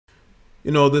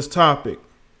this topic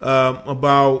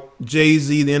about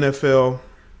Jay-Z, the NFL,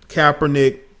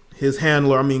 Kaepernick, his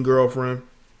handler, girlfriend.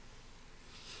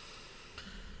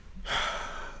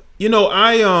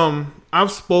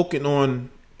 I've spoken on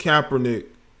Kaepernick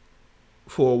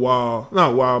for a while,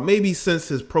 not a while, maybe since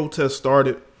his protest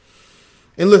started.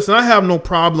 And listen, I have no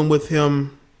problem with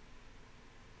him,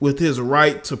 with his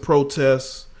right to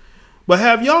protest. But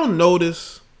have y'all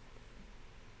noticed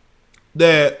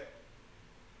that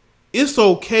it's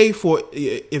okay for,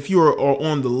 if you're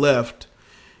on the left,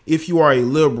 if you are a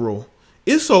liberal,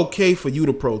 it's okay for you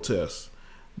to protest.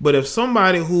 But if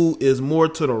somebody who is more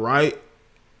to the right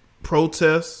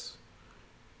protests,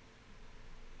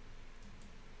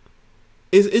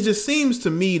 it just seems to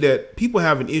me that people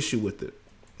have an issue with it,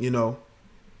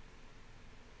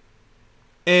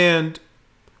 And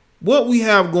what we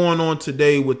have going on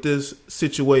today with this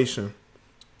situation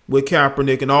with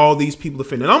Kaepernick and all these people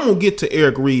offended. I'm gonna get to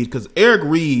Eric Reed, because Eric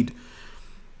Reed,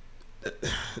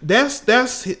 that's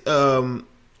this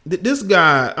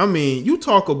guy. You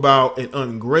talk about an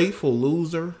ungrateful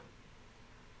loser.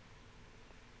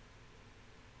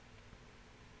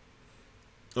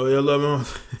 Oh yeah, 11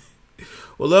 homes.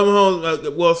 Well, 11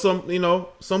 homes.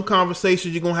 Some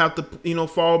conversations you're gonna have to,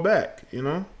 fall back.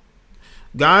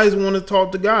 Guys want to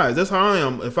talk to guys. That's how I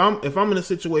am. If I'm in a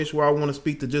situation where I want to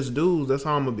speak to just dudes, that's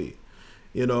how I'm gonna be.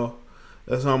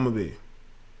 That's how I'm gonna be.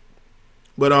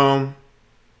 But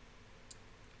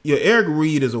Eric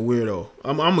Reed is a weirdo.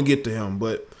 I'm gonna get to him,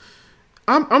 but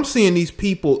I'm seeing these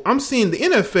people. I'm seeing the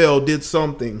NFL did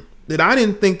something that I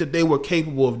didn't think that they were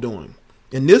capable of doing,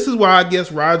 and this is why I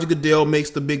guess Roger Goodell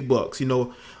makes the big bucks.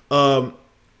 Roger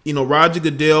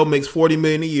Goodell makes $40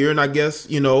 million a year, and I guess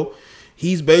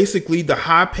he's basically the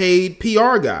high-paid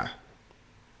PR guy,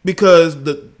 because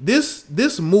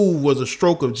this move was a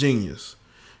stroke of genius.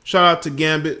 Shout out to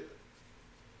Gambit,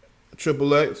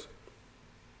 Triple X.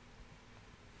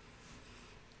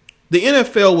 The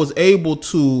NFL was able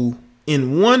to,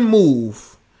 in one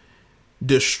move,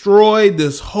 destroy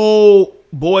this whole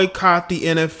boycott the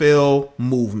NFL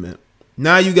movement.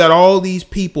 Now you got all these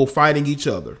people fighting each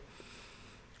other,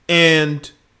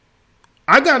 and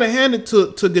I gotta hand it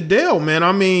to Goodell, man.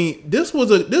 This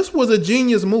was a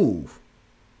genius move.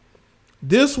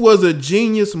 This was a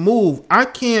genius move. I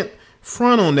can't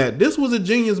front on that. This was a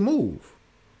genius move.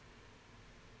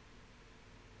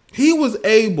 He was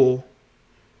able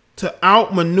to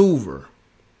outmaneuver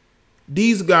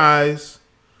these guys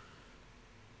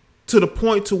to the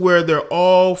point to where they're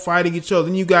all fighting each other.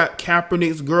 And you got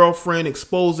Kaepernick's girlfriend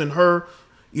exposing her,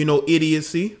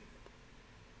 idiocy.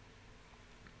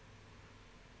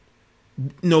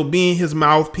 Being his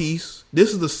mouthpiece.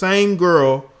 This is the same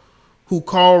girl who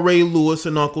called Ray Lewis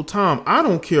and Uncle Tom. I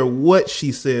don't care what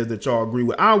she says that y'all agree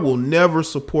with. I will never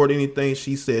support anything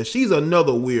she says. She's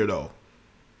another weirdo.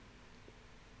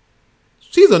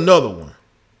 She's another one.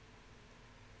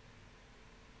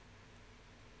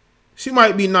 She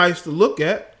might be nice to look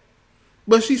at,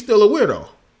 but she's still a weirdo.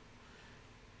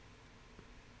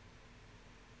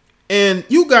 And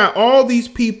you got all these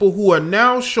people who are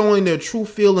now showing their true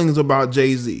feelings about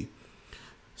Jay-Z.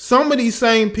 Some of these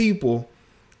same people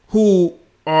who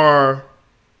are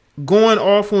going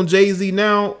off on Jay-Z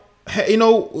now,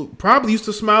 probably used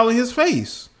to smile in his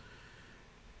face.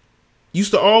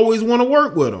 Used to always want to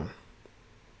work with him.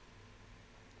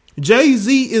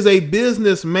 Jay-Z is a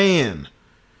businessman.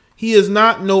 He is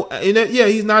not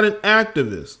he's not an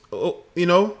activist,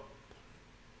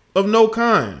 of no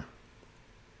kind.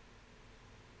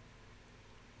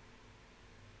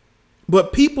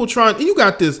 But people trying, and you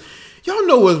got this, y'all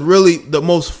know what's really the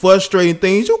most frustrating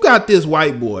thing is you got this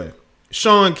white boy,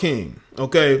 Sean King,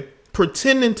 okay,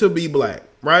 pretending to be black,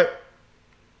 right?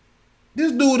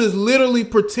 This dude is literally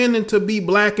pretending to be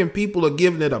black, and people are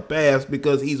giving it a pass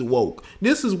because he's woke.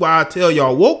 This is why I tell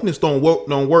y'all wokeness don't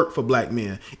work for black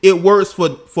men. It works for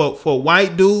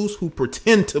white dudes who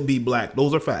pretend to be black.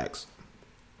 Those are facts.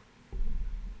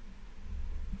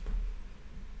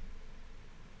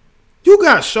 You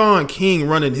got Sean King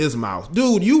running his mouth.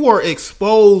 Dude, you were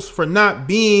exposed for not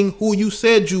being who you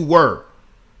said you were.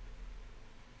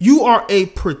 You are a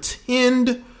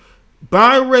pretend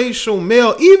biracial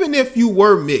male, even if you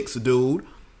were mixed, dude.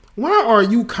 Why are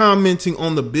you commenting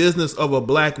on the business of a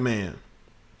black man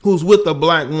who's with a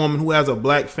black woman who has a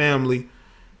black family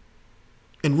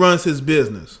and runs his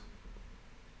business?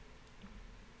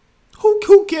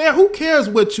 Who cares? Who cares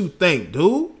what you think,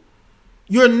 dude?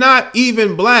 You're not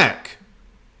even black.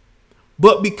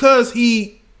 But because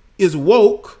he is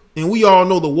woke, and we all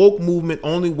know the woke movement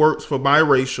only works for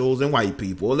biracials and white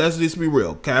people. Let's just be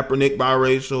real. Kaepernick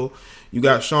biracial, You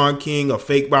got Sean King, a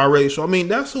fake biracial. I mean,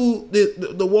 that's who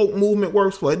the woke movement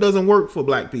works for. It doesn't work for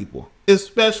black people,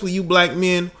 especially you black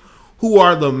men who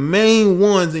are the main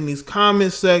ones in these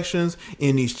comment sections,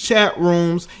 in these chat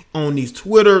rooms, on these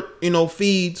Twitter,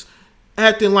 feeds,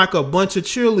 acting like a bunch of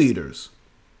cheerleaders.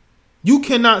 You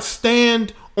cannot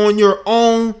stand on your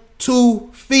own 2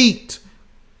 feet.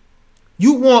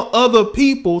 You want other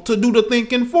people to do the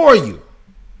thinking for you.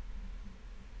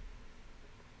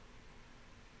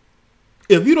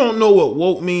 If you don't know what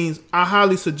woke means, I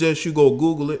highly suggest you go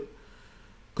Google it,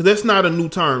 because that's not a new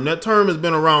term. That term has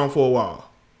been around for a while.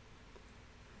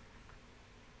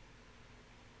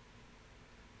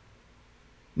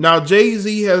 Now,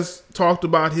 Jay-Z has talked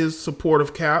about his support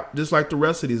of Cap, just like the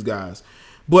rest of these guys.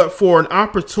 But for an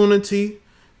opportunity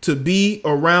to be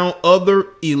around other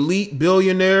elite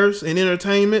billionaires in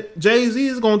entertainment, Jay-Z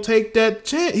is going to take that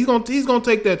chance. He's going to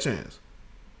take that chance.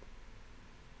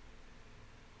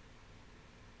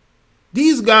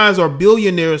 These guys are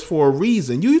billionaires for a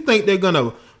reason. You think they're going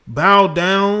to bow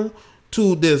down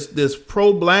to this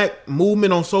pro-black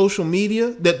movement on social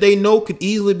media that they know could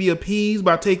easily be appeased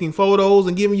by taking photos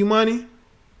and giving you money?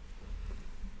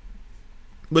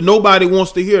 But nobody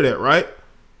wants to hear that, right?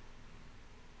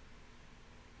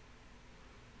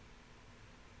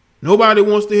 Nobody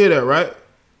wants to hear that, right?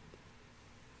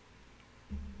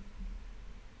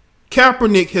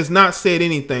 Kaepernick has not said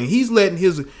anything. He's letting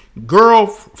his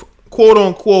quote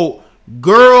unquote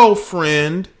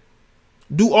girlfriend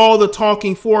do all the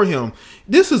talking for him.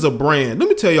 This is a brand. Let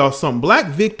me tell y'all something. Black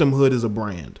victimhood is a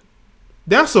brand.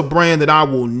 That's a brand that I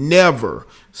will never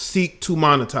seek to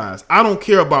monetize. I don't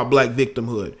care about black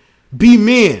victimhood. Be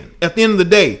men at the end of the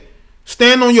day.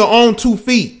 Stand on your own 2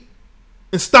 feet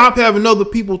and stop having other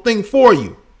people think for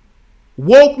you.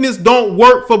 Wokeness don't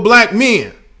work for black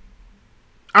men.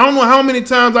 I don't know how many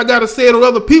times I got to say it or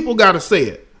other people got to say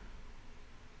it.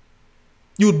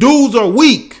 You dudes are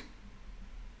weak.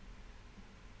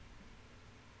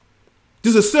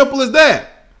 Just as simple as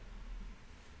that.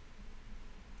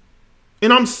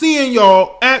 And I'm seeing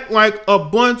y'all act like a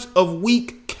bunch of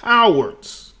weak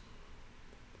cowards.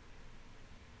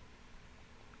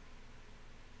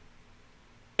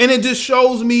 And it just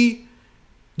shows me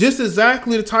just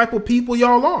exactly the type of people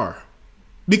y'all are.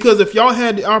 Because if y'all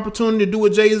had the opportunity to do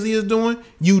what Jay-Z is doing,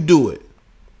 you do it.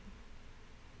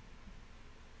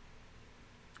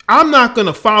 I'm not going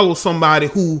to follow somebody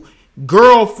who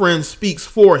girlfriend speaks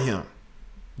for him.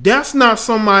 That's not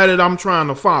somebody that I'm trying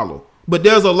to follow. But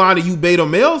there's a lot of you beta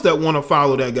males that want to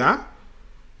follow that guy.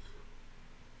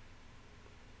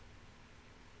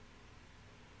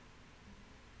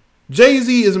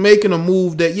 Jay-Z is making a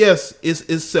move that, yes,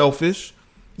 is selfish.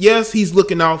 Yes, he's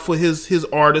looking out for his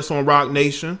artists on Roc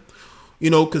Nation,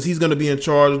 because he's going to be in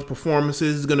charge of the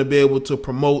performances. He's going to be able to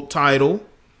promote Tidal.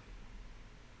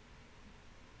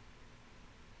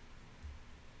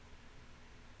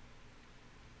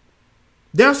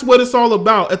 That's what it's all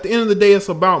about. At the end of the day, it's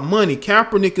about money.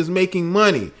 Kaepernick is making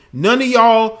money. None of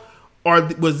y'all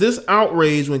was this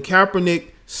outraged when Kaepernick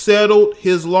settled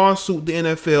his lawsuit with the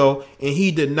NFL and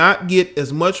he did not get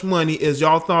as much money as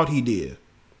y'all thought he did.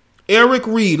 Eric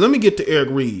Reed, let me get to Eric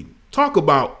Reed. Talk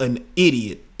about an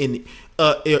idiot and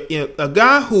a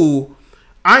guy who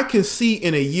I can see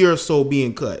in a year or so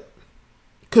being cut,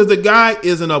 because the guy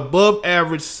is an above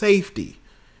average safety.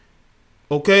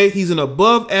 Okay, he's an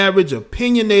above average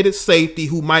opinionated safety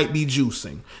who might be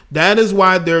juicing. That is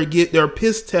why they're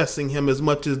piss testing him as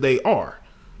much as they are.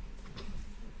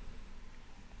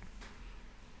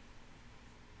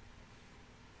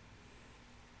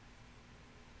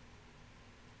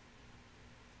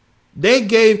 They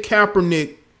gave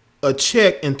Kaepernick a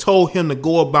check and told him to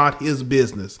go about his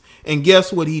business. And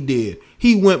guess what he did?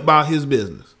 He went about his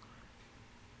business.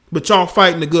 But y'all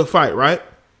fighting a good fight, right?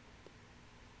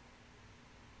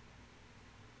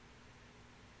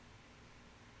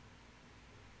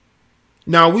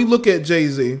 Now, we look at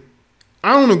Jay-Z.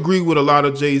 I don't agree with a lot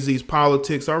of Jay-Z's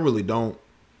politics. I really don't.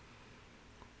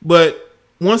 But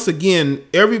once again,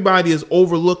 everybody is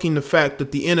overlooking the fact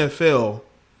that the NFL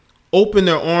opened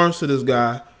their arms to this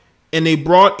guy and they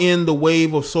brought in the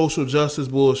wave of social justice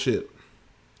bullshit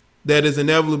that is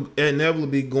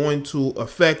inevitably going to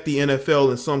affect the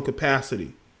NFL in some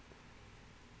capacity.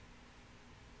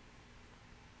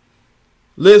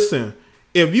 Listen,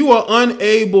 if you are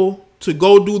unable to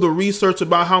go do the research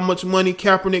about how much money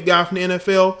Kaepernick got from the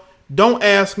NFL, don't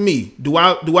ask me. Do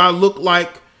I look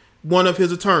like one of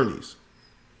his attorneys?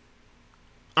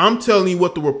 I'm telling you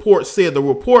what the report said. The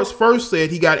reports first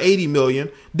said he got $80 million.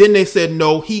 Then they said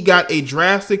no, he got a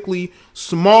drastically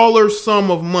smaller sum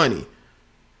of money.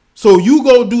 So you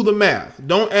go do the math.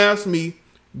 Don't ask me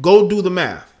Go do the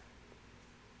math.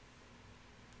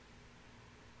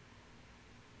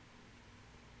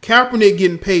 Kaepernick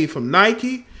getting paid from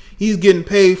Nike. He's getting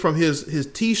paid from his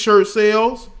t-shirt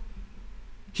sales.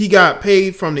 He got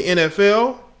paid from the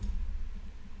NFL.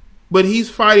 But he's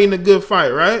fighting a good fight,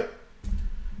 right?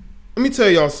 Let me tell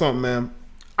y'all something, man.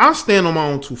 I stand on my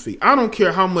own 2 feet. I don't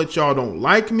care how much y'all don't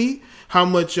like me, how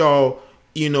much y'all,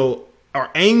 are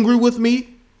angry with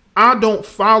me. I don't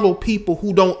follow people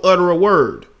who don't utter a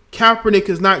word. Kaepernick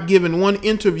has not given one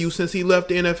interview since he left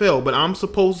the NFL, but I'm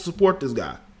supposed to support this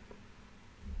guy.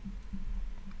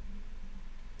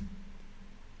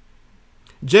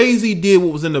 Jay-Z did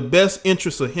what was in the best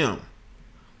interest of him.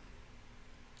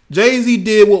 Jay-Z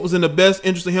did what was in the best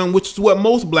interest of him, which is what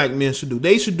most black men should do.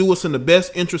 They should do what's in the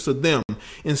best interest of them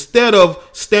instead of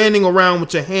standing around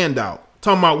with your hand out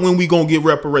talking about when we gonna get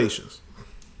reparations.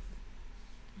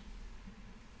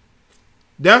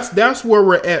 That's where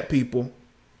we're at, people.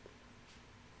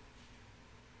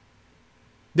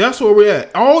 That's where we're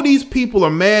at. All these people are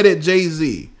mad at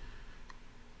Jay-Z.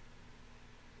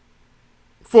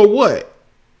 For what?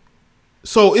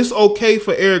 So it's okay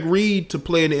for Eric Reid to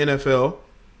play in the NFL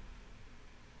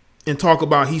and talk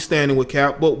about he's standing with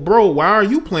Cap. But bro, why are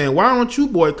you playing? Why don't you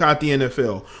boycott the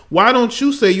NFL? Why don't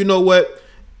you say, you know what?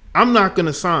 I'm not going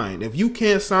to sign. If you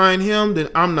can't sign him, then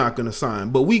I'm not going to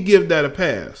sign. But we give that a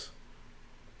pass.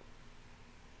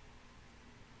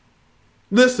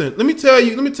 Listen, let me tell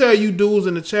you dudes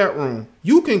in the chat room,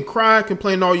 you can cry,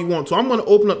 complain all you want to. I'm going to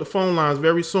open up the phone lines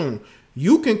very soon.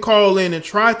 You can call in and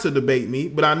try to debate me,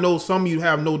 but I know some of you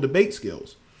have no debate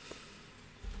skills.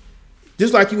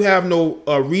 Just like you have no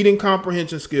reading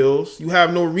comprehension skills, you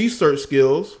have no research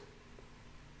skills.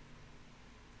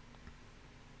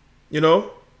 You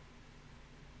know?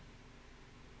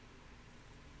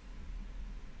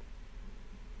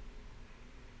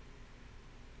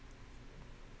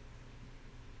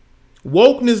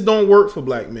 Wokeness don't work for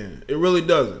black men. It really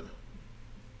doesn't.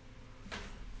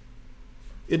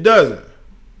 It doesn't.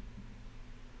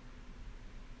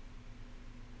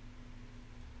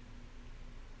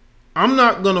 I'm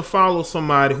not going to follow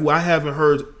somebody who I haven't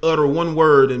heard utter one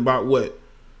word in about what?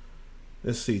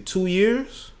 Let's see, 2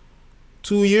 years?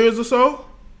 2 years or so?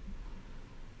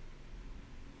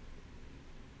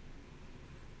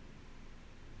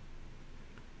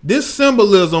 This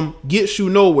symbolism gets you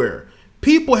nowhere.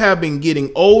 People have been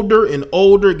getting older and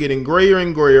older, getting grayer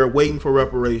and grayer, waiting for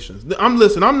reparations. I'm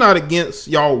not against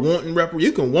y'all wanting reparations.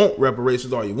 You can want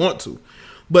reparations all you want to.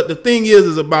 But the thing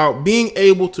is about being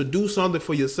able to do something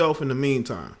for yourself in the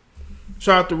meantime.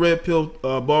 Shout out to Red Pill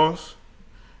Boss.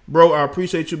 Bro, I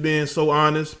appreciate you being so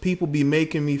honest. People be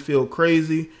making me feel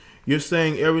crazy. You're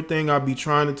saying everything I be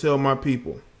trying to tell my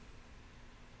people.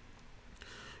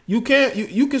 You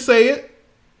can say it.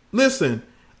 Listen,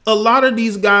 a lot of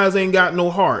these guys ain't got no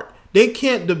heart. They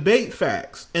can't debate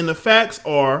facts. And the facts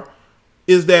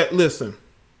is that, listen,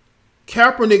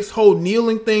 Kaepernick's whole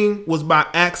kneeling thing was by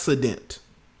accident.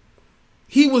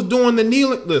 He was doing the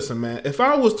kneeling. Listen, man, if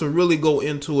I was to really go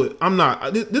into it,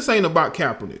 this ain't about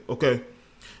Kaepernick, okay?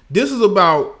 This is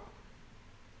about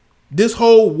this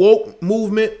whole woke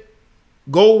movement.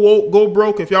 Go woke, go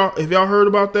broke. If y'all heard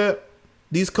about that,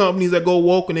 these companies that go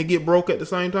woke and they get broke at the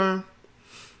same time,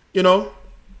 you know?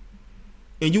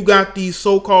 And you got these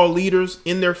so-called leaders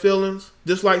in their feelings,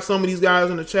 just like some of these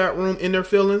guys in the chat room in their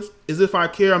feelings. As if I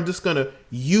care, I'm just going to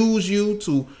use you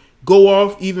to go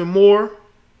off even more.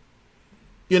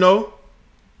 You know,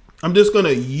 I'm just going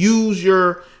to use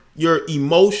your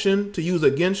emotion to use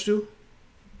against you.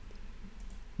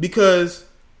 Because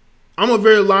I'm a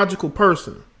very logical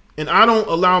person. And I don't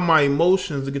allow my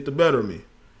emotions to get the better of me.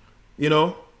 You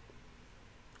know,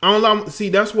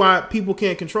 that's why people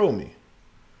can't control me.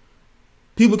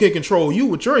 People can control you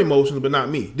with your emotions, but not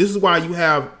me. This is why you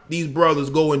have these brothers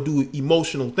go and do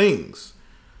emotional things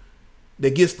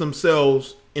that gets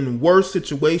themselves in worse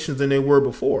situations than they were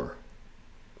before.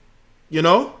 You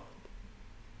know?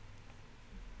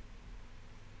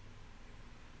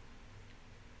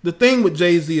 The thing with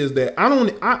Jay-Z is that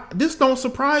this don't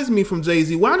surprise me from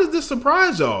Jay-Z. Why does this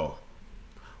surprise y'all?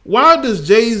 Why does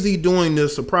Jay-Z doing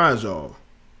this surprise y'all?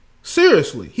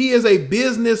 Seriously, he is a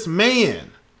businessman.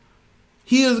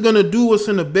 He is going to do what's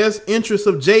in the best interest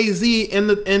of Jay-Z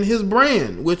and his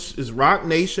brand, which is Roc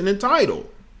Nation and Tidal.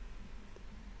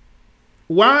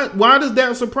 Why does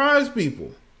that surprise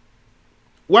people?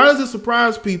 Why does it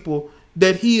surprise people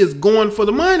that he is going for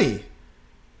the money?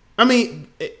 I mean,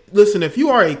 listen, if you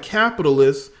are a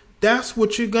capitalist, that's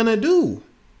what you're going to do.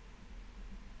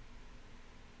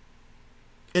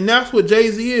 And that's what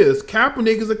Jay-Z is.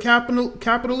 Kaepernick is a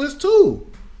capitalist too.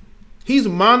 He's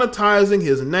monetizing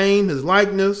his name, his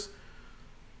likeness,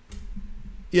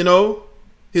 you know,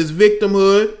 his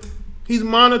victimhood. He's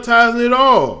monetizing it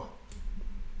all.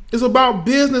 It's about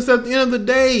business at the end of the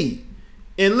day.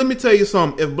 And let me tell you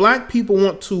something. If black people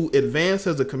want to advance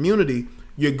as a community,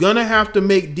 you're going to have to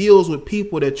make deals with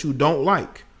people that you don't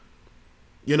like.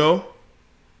 You know?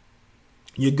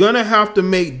 You're going to have to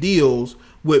make deals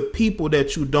with people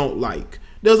that you don't like.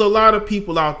 There's a lot of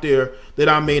people out there that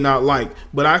I may not like,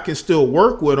 but I can still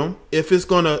work with them if it's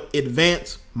going to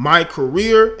advance my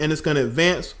career and it's going to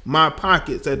advance my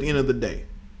pockets at the end of the day.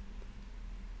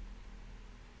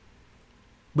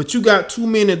 But you got too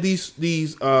many of these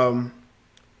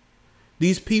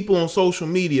people on social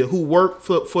media who work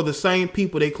for the same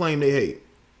people they claim they hate.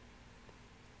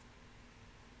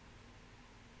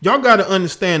 Y'all got to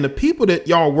understand the people that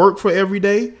y'all work for every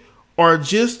day are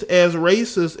just as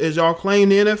racist as y'all claim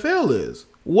the NFL is.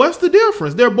 What's the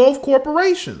difference? They're both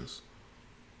corporations.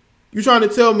 You trying to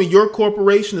tell me your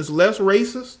corporation is less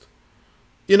racist?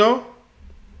 You know?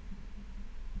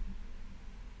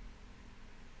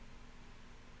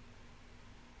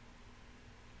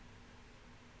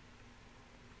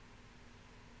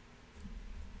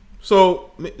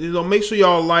 So, make sure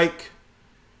y'all like,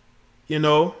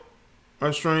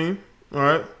 our stream. All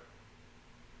right.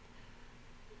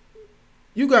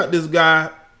 You got this guy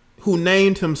who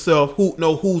named himself,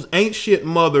 whose ain't shit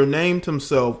mother named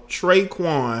himself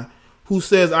Traquan, who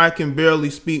says I can barely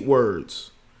speak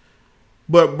words.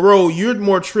 But bro, you're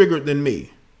more triggered than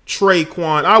me.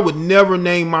 Traquan. I would never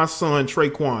name my son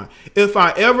Traquan. If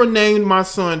I ever named my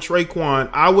son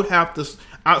Traquan,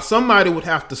 somebody would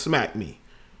have to smack me.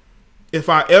 If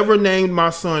I ever named my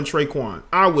son Traquan,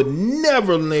 I would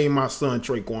never name my son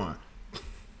Traquan.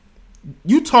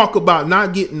 You talk about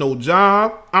not getting no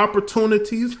job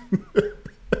opportunities.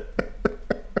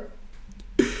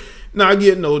 Not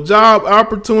getting no job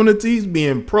opportunities,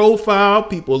 being profiled,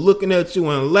 people looking at you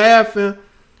and laughing.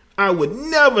 I would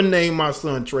never name my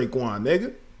son Traquan,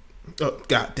 nigga. Oh,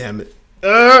 God damn it.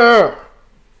 I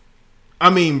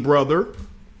mean, brother.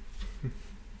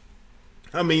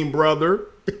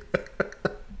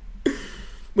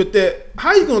 But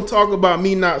how you gonna talk about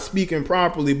me not speaking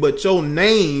properly, but your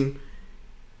name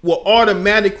will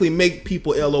automatically make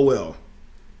people LOL?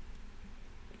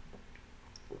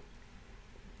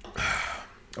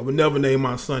 I would never name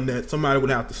my son that. Somebody would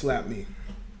have to slap me.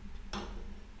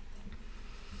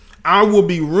 I will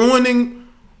be ruining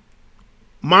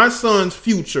my son's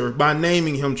future by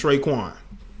naming him Traquan.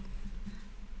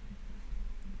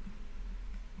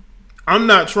 I'm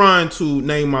not trying to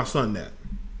name my son that,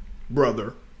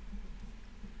 brother.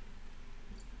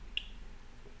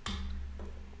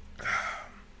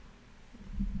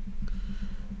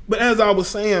 But as I was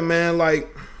saying, man,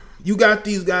 like, you got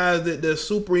these guys that they're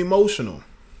super emotional.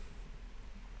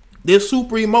 They're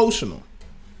super emotional.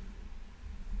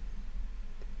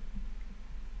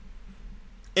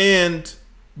 And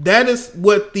that is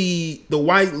what the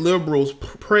white liberals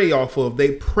prey off of.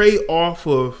 They prey off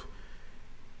of,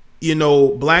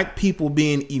 black people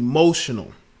being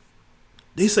emotional.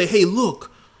 They say, hey,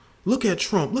 look at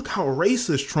Trump. Look how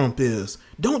racist Trump is.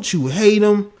 Don't you hate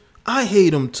him? I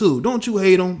hate him too. Don't you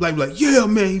hate him? Like, yeah,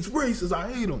 man, he's racist.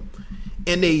 I hate him.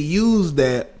 And they use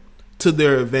that to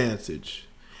their advantage.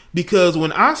 Because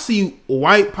when I see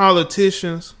white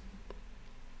politicians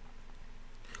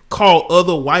call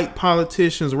other white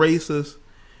politicians racist,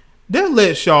 that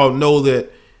lets y'all know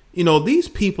that, these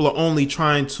people are only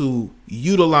trying to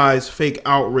utilize fake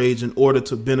outrage in order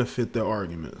to benefit their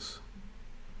arguments.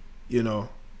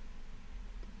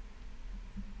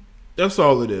 That's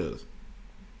all it is.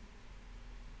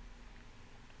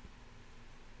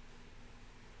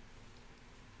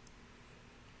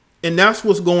 And that's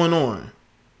what's going on.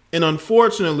 And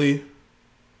unfortunately,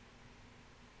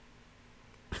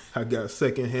 I got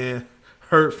secondhand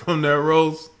hurt from that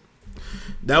roast.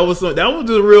 That was just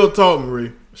real talk,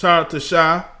 Marie. Shout out to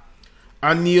Shy.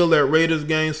 I kneel at Raiders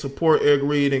games, support Egg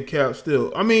Reed and Cap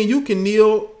Still. I mean, you can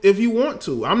kneel if you want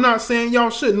to. I'm not saying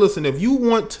y'all shouldn't. Listen, if you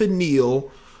want to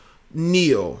kneel,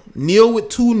 kneel. Kneel with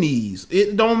two knees.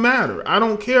 It don't matter. I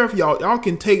don't care if y'all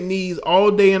can take knees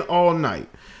all day and all night.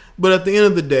 But at the end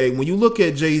of the day, when you look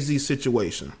at Jay-Z's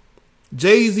situation,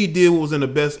 Jay-Z did what was in the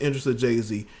best interest of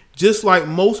Jay-Z, just like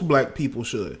most black people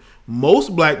should.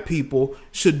 Most black people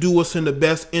should do what's in the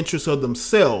best interest of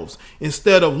themselves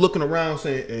instead of looking around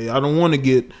saying, hey, I don't want to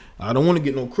get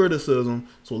no criticism,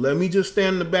 so let me just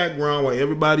stand in the background while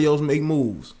everybody else make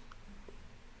moves.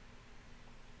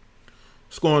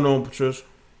 What's going on, Patricia?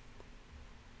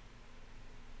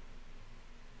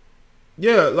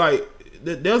 Yeah, like,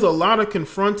 there's a lot of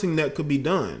confronting that could be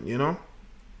done,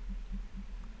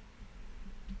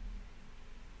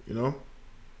 You know?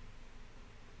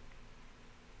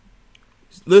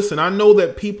 Listen, I know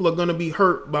that people are going to be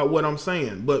hurt by what I'm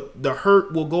saying, but the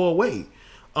hurt will go away.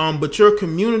 But your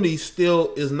community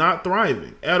still is not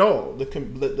thriving at all.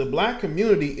 The black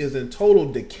community is in total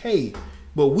decay,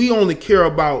 but we only care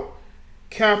about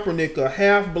Kaepernick, a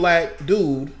half black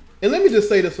dude. And let me just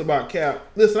say this about Cap.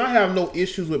 Listen, I have no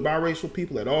issues with biracial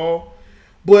people at all,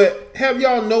 but have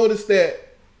y'all noticed that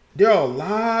there are a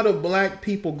lot of black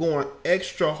people going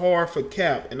extra hard for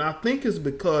Cap, and I think it's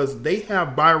because they have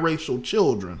biracial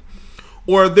children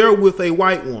or they're with a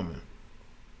white woman.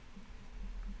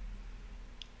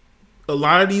 A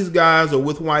lot of these guys are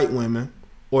with white women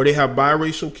or they have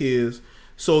biracial kids,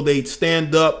 so they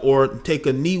stand up or take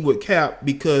a knee with Cap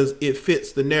because it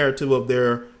fits the narrative of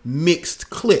their mixed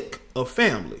clique of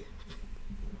family.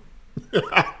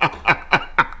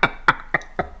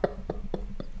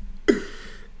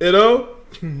 You know?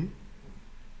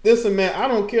 Listen, man, I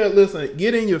don't care. Listen,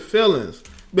 get in your feelings.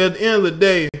 But at the end of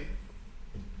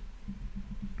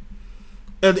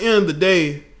the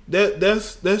day,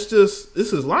 that's just,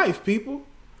 this is life, people.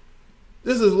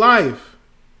 This is life.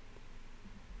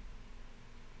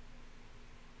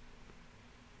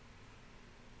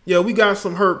 Yeah, we got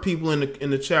some hurt people in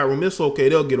the chat room. It's okay.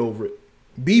 They'll get over it.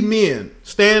 Be men.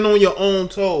 Stand on your own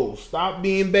toes. Stop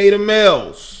being beta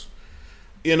males.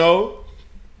 You know?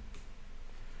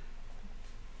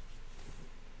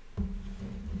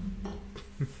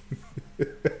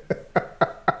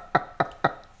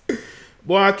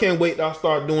 Boy, I can't wait till I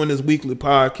start doing this weekly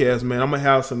podcast, man. I'm gonna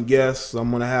have some guests.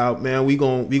 I'm gonna have, man, we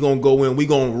gonna go in, we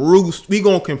gonna roast, we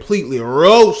gonna completely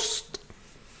roast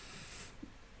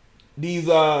these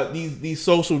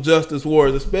social justice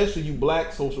warriors, especially you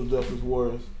black social justice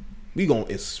warriors. We gonna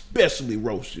especially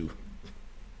roast you.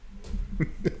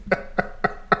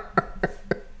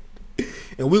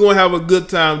 And we gonna have a good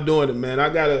time doing it, man.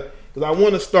 Because I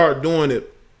want to start doing it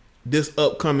this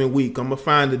upcoming week. I'm gonna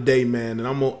find a day, man, and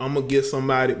I'm gonna get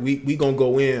somebody. We gonna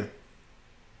go in.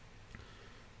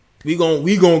 We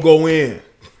gonna go in.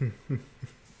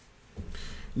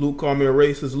 Lou called me a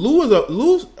racist.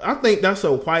 Lou. I think that's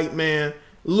a white man.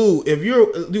 Lou,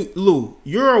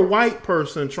 you're a white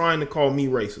person trying to call me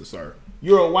racist, sir.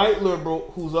 You're a white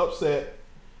liberal who's upset.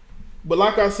 But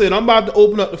like I said, I'm about to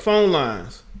open up the phone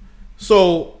lines.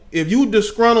 So if you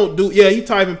disgruntled dude, yeah, he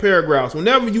typing paragraphs.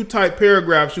 Whenever you type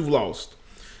paragraphs, you've lost.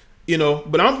 You know,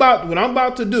 but what I'm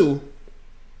about to do,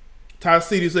 Ty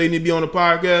City say you need to be on the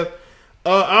podcast.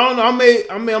 I don't know,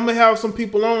 I'm gonna have some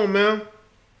people on, man.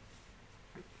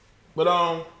 But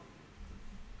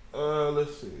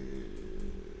let's see.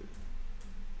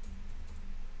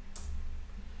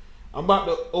 I'm about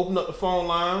to open up the phone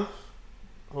lines.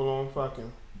 Hold on if I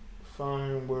can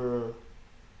find where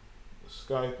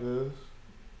Skype is.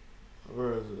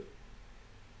 Where is it?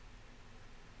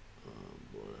 Oh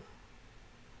boy.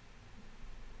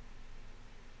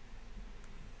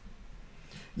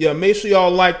 Yeah, make sure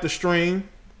y'all like the stream.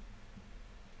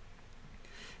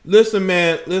 Listen,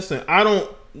 man,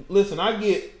 I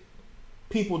get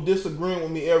people disagreeing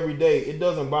with me every day. It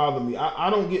doesn't bother me. I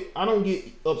don't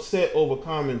get upset over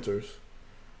commenters.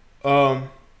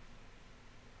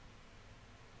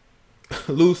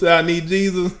 Lou said I need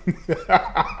Jesus.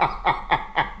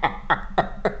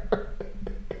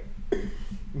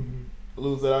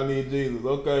 Lou said I need Jesus.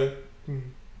 Okay.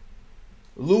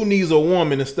 Lou needs a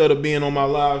woman instead of being on my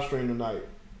live stream tonight.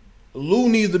 Lou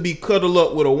needs to be cuddled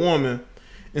up with a woman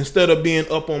instead of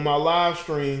being up on my live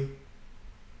stream,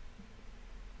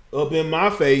 up in my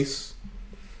face.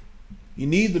 He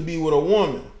needs to be with a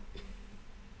woman.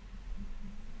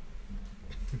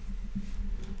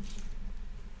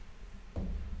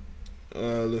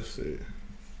 Let's see.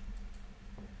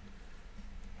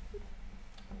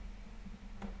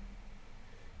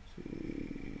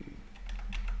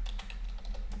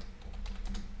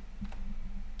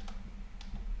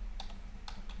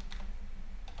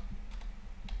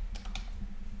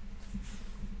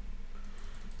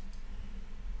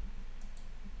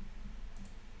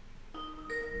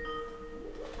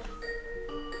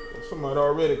 Somebody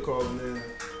already calling in.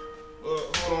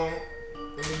 Hold on.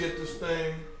 Let me get this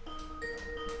thing.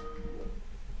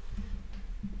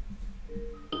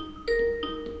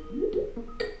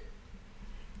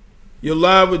 You're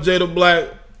live with Jada Black.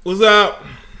 What's up?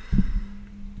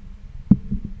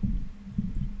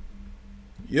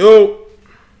 Yo.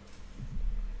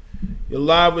 You're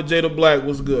live with Jada Black.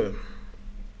 What's good?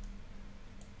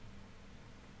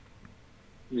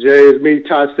 Jay, it's me,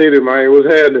 Ty City, man. What's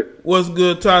happening? What's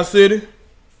good, Ty City?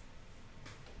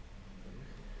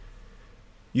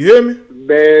 You hear me?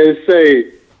 Man,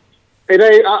 say,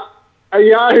 hey,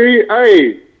 y'all hear?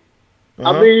 Hey, Uh-huh.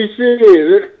 I mean,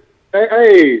 shit.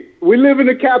 Hey, we live in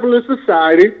a capitalist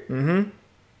society. Mm-hmm.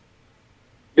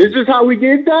 This is how we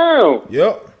get down.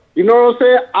 Yep. You know what I'm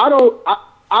saying?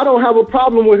 I don't have a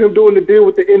problem with him doing the deal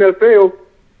with the NFL.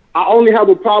 I only have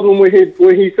a problem with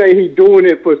when he say he's doing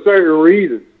it for certain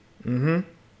reasons. Mm-hmm.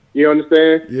 You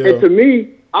understand? Yeah. And to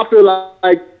me, I feel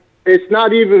like it's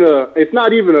not even a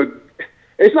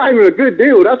good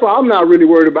deal. That's why I'm not really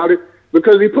worried about it,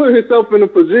 because he put himself in a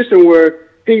position where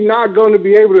he's not going to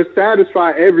be able to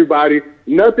satisfy everybody.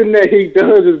 Nothing that he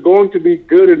does is going to be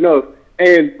good enough,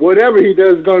 and whatever he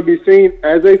does is going to be seen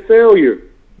as a failure.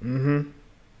 Mm-hmm.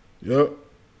 Yep.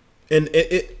 And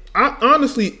I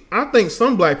honestly think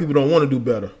some black people don't want to do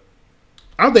better.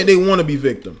 I think they want to be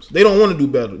victims. They don't want to do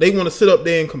better. They want to sit up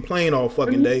there and complain all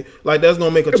fucking day like that's gonna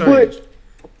make a change.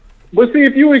 But see,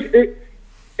 if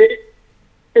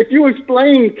you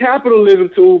explain capitalism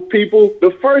to people,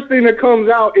 the first thing that comes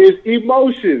out is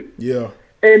emotion. Yeah.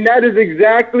 And that is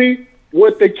exactly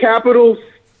what the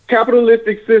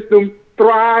capitalistic system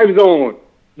thrives on.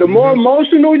 The more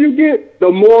emotional you get, the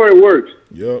more it works.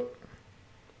 Yep.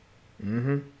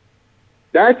 Mm-hmm.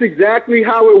 That's exactly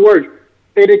how it works.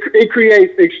 It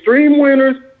creates extreme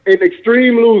winners and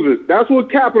extreme losers. That's what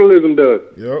capitalism does.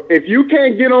 Yep. If you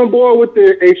can't get on board with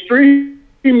the extreme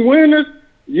winners,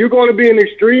 you're going to be an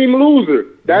extreme loser.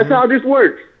 That's how this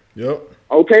works. Yep.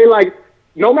 Okay, like,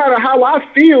 no matter how I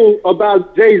feel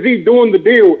about Jay-Z doing the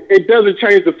deal, it doesn't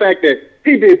change the fact that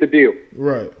he did the deal.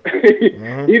 Right.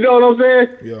 You know what I'm saying?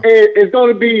 Yeah. And it's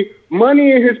going to be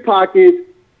money in his pockets.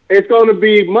 It's going to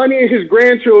be money in his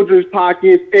grandchildren's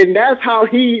pockets, and that's how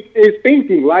he is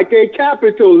thinking, like a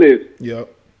capitalist. Yep.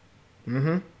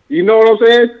 Mm-hmm. You know what I'm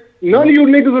saying? None of you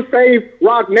niggas will save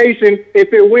Rock Nation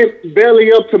if it went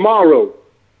belly up tomorrow.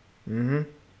 Mm-hmm.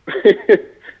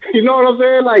 You know what I'm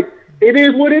saying? Like, it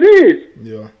is what it is.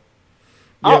 Yeah.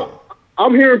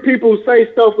 I'm hearing people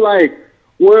say stuff like,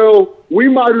 well, we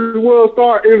might as well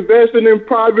start investing in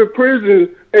private prisons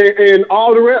and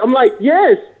all the rest. I'm like,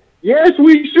 yes,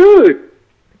 we should.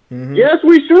 Mm-hmm. Yes,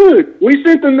 we should. We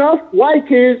sent enough white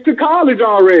kids to college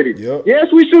already. Yep. Yes,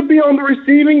 we should be on the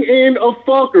receiving end of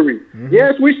fuckery. Mm-hmm.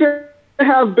 Yes, we should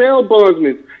have bail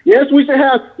bondsmen. Yes, we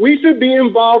should be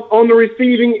involved on the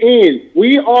receiving end.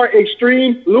 We are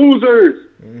extreme losers.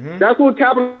 Mm-hmm. That's what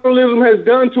capitalism has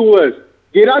done to us.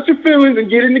 Get out your feelings and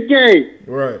get in the game.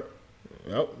 Right.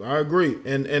 Yep, I agree.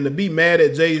 And to be mad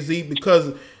at Jay-Z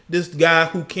because this guy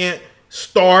who can't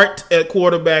start at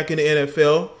quarterback in the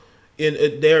NFL, and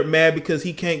they're mad because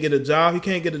he can't get a job. He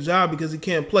can't get a job because he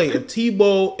can't play. If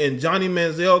Tebow and Johnny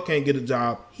Manziel can't get a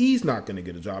job, he's not going to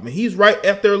get a job. And he's right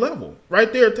at their level.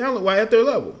 Right there, talent-wise, at their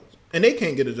level. And they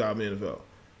can't get a job in the NFL.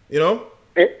 You know?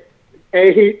 And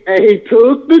he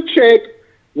took the check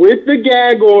with the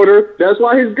gag order. That's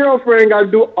why his girlfriend got to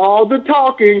do all the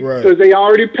talking, because they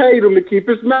already paid him to keep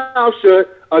his mouth shut.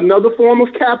 Another form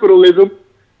of capitalism.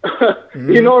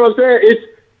 You know what I'm saying? It's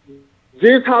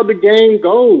just how the game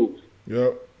goes.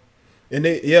 Yep. And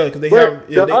because they but have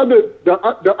the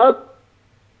other.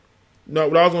 No,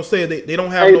 what I was gonna say, they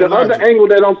don't have the logic. other angle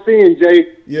that I'm seeing,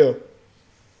 Jay. Yeah.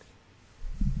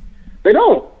 They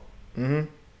don't. Mm-hmm.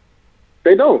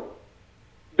 They don't.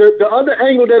 The other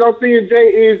angle that I'm seeing,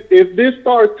 Jay, is if this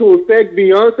starts to affect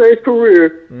Beyonce's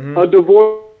career, a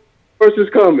divorce is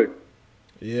coming.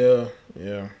 Yeah.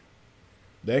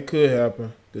 That could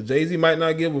happen. Because Jay-Z might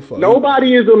not give a fuck.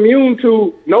 Nobody is immune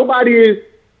to. Nobody is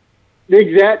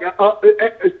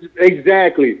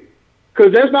exactly.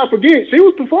 Because let's not forget, she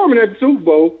was performing at the Super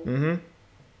Bowl. Mm-hmm.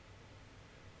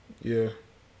 Yeah.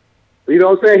 You know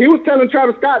what I'm saying? He was telling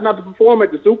Travis Scott not to perform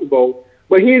at the Super Bowl,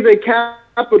 but he's a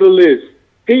capitalist.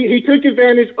 He took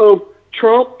advantage of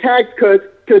Trump tax cuts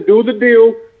to do the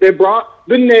deal that brought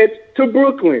the Nets to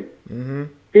Brooklyn. Mm-hmm.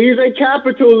 He's a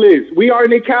capitalist. We are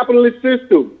in a capitalist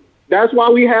system. That's why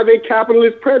we have a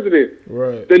capitalist president.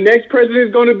 Right. The next president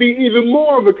is going to be even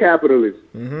more of a capitalist.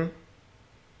 Mm-hmm.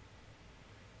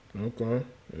 Okay.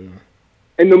 Yeah.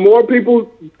 And the more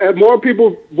people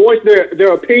voice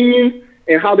their opinions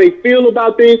and how they feel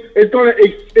about things, it's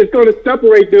gonna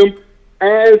separate them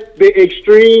as the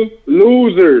extreme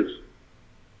losers.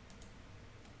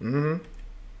 Mm-hmm.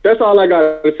 That's all I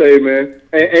gotta say, man.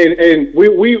 And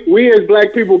we as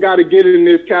black people got to get in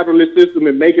this capitalist system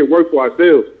and make it work for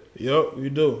ourselves. Yep, we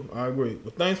do. I agree.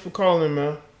 But thanks for calling,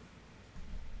 man.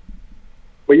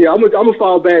 But yeah, I'm gonna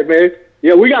fall back, man.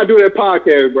 Yeah, we gotta do that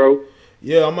podcast, bro.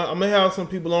 Yeah, I'm gonna have some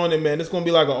people on it, man. It's gonna be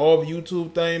like an all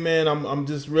YouTube thing, man. I'm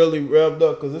just really revved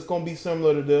up because it's gonna be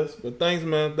similar to this. But thanks,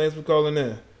 man. Thanks for calling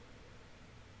in.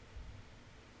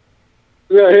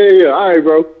 Yeah. All right,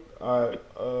 bro. All right.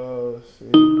 Let's see.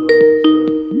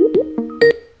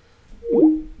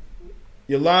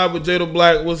 You're live with Jada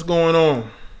Black. What's going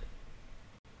on?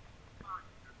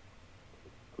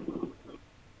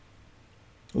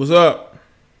 What's up?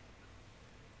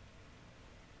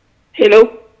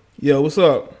 Hello. Yo, what's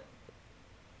up?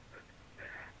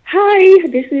 Hi,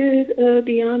 this is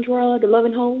Deandra, the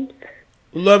Loving Homes.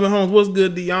 Loving Homes, what's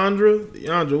good, Deandra?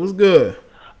 Deandra, what's good?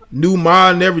 New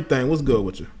mod and everything. What's good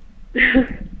with you?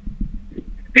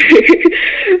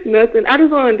 Nothing. I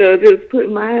just wanted to just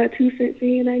put my 2 cents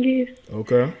in, I guess.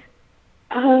 Okay.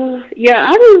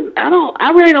 Yeah,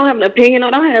 I really don't have an opinion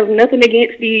on it. I don't have nothing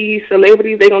against these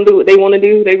celebrities. They gonna do what they want to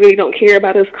do. They really don't care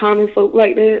about us common folk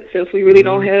like that, since we really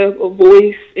don't have a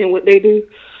voice in what they do.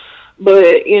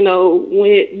 But, you know,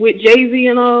 with Jay-Z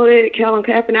and all that, Colin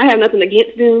Kaepernick, I have nothing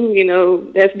against them. You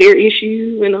know, that's their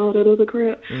issue and all that other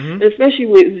crap. Especially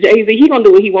with Jay-Z, he gonna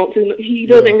do what he wants to. He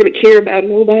doesn't really care about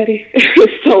nobody.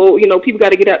 So, you know, people got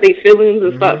to get out their feelings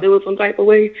and start feeling some type of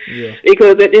way. Yeah.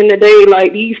 Because at the end of the day,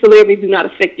 like, these celebrities do not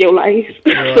affect your life.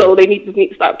 Right. So they need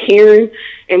to stop caring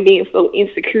and being so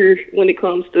insecure when it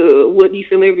comes to what these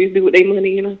celebrities do with their money,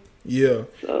 you know. Yeah,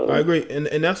 so, I agree, and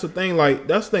that's the thing. Like,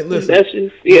 that's the thing. Listen,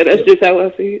 that's just how I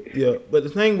see it. Yeah, but the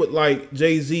thing with like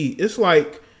Jay-Z, it's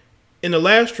like in the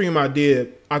last stream I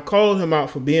did, I called him out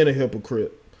for being a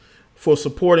hypocrite, for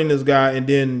supporting this guy, and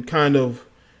then kind of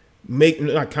making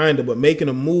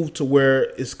a move to where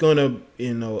it's gonna,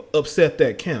 you know, upset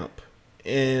that camp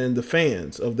and the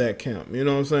fans of that camp. You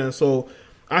know what I'm saying? So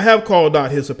I have called out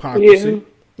his hypocrisy,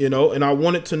 you know, and I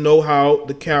wanted to know how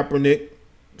the Kaepernick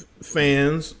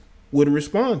fans would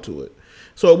respond to it.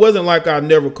 So it wasn't like I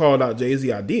never called out Jay-Z.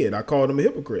 I did. I called him a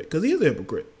hypocrite because he is a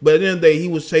hypocrite. But at the end of the day, he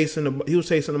was chasing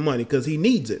the money because he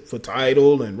needs it for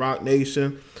Tidal and Rock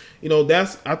Nation. You know,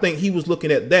 I think he was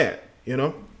looking at that, you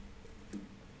know?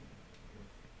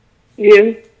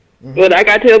 Yeah. But like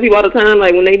I tell people all the time,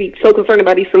 like when they be so concerned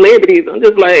about these celebrities, I'm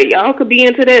just like, y'all could be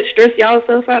into that, stress y'all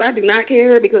stuff out. I do not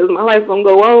care because my life's gonna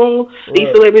go on. Right. These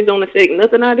celebrities don't affect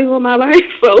nothing I do in my life.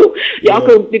 So y'all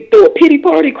could throw a pity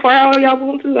party, cry all y'all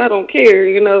want to. I don't care,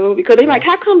 you know, because they like,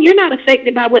 how come you're not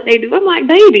affected by what they do? I'm like,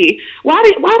 baby, why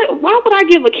would I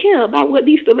give a care about what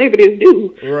these celebrities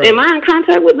do? Right. Am I in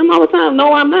contact with them all the time?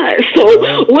 No, I'm not.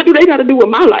 So what do they got to do with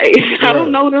my life? Right. I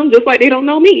don't know them just like they don't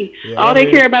know me. Yeah, all they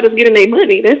care about is getting their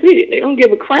money. That's it. They don't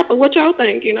give a crap of what y'all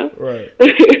think, you know? Right.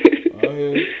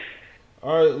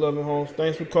 All right, Loving Homes.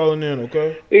 Thanks for calling in,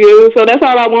 okay? Yeah, so that's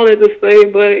all I wanted to say,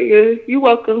 but yeah, you're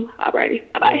welcome. All righty.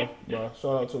 Bye-bye. Bye.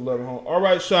 Shout out to Loving Homes. All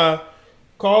right, Shy.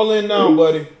 Call in now,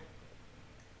 buddy.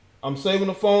 I'm saving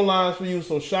the phone lines for you,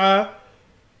 so Shy,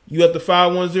 you at the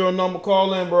 510 number,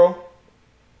 call in, bro.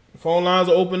 The phone lines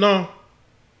are open now.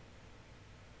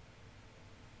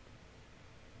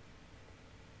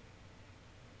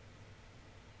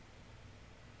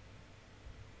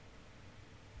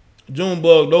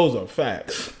 Junebug, those are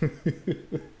facts.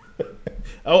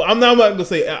 I'm not going to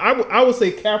say. I would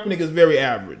say Kaepernick is very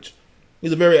average.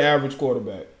 He's a very average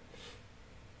quarterback.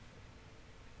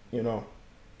 You know,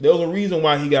 there was a reason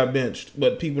why he got benched,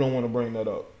 but people don't want to bring that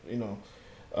up. You know,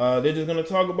 they're just going to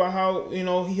talk about how, you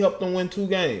know, he helped them win 2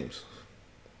 games.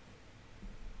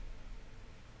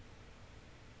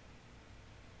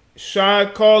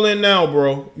 Shy, call in now,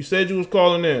 bro. You said you was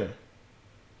calling in.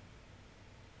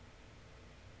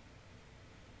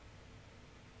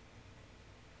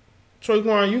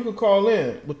 Traquan, you could call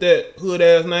in with that hood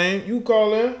ass name. You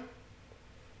call in.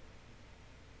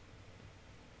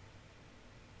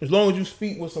 As long as you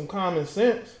speak with some common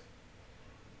sense.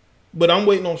 But I'm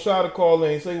waiting on Shy to call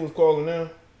in. He said he was calling in.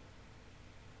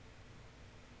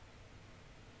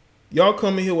 Y'all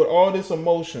coming here with all this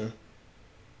emotion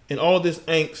and all this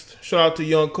angst. Shout out to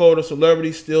Young Coda.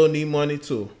 Celebrities still need money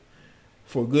too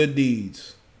for good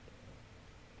deeds.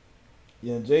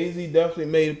 Yeah, Jay-Z definitely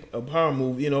made a power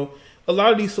move. You know, a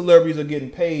lot of these celebrities are getting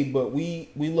paid, but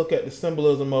we look at the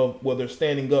symbolism of what they're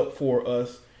standing up for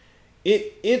us.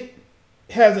 It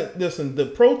hasn't, listen, the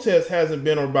protest hasn't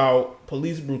been about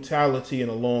police brutality in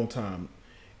a long time.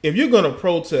 If you're going to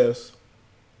protest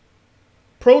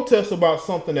about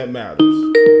something that matters,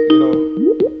 you know.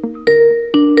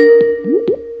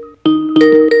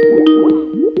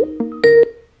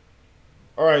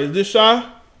 All right, is this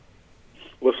Shy?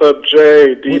 What's up,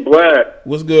 Jay? D Black.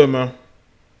 What's good, man?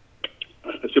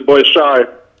 It's your boy Shy.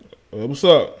 What's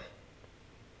up?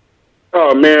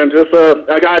 Oh man, just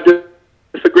I gotta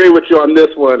disagree with you on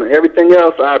this one. Everything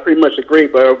else, I pretty much agree,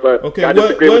 but okay.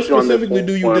 What specifically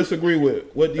do you disagree with?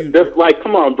 What do you like?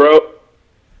 Come on, bro.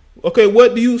 Okay,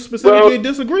 what do you specifically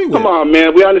disagree with? Come on,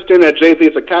 man. We understand that Jay-Z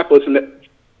is a capitalist, and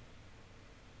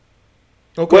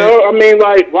Okay. Well, I mean,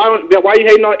 like, why you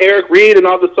hating on Eric Reed and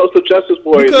all the social justice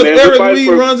boys, because man? Eric Reed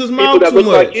runs his mouth that too look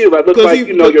much. Like you, that look like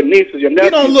your nieces, your nephews. He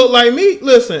don't look like me.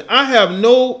 Listen, I have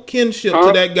no kinship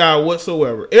to that guy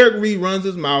whatsoever. Eric Reed runs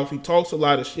his mouth. He talks a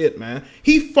lot of shit, man.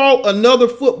 He fought another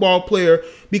football player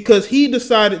because he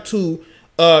decided to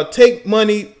take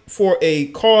money for a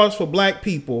cause for black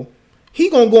people. He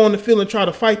gonna go on the field and try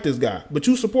to fight this guy. But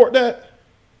you support that?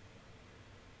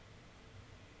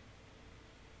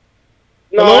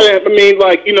 No, I mean,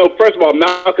 like, first of all,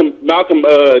 Malcolm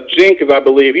Jenkins, I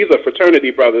believe, he's a fraternity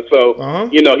brother, so,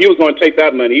 he was going to take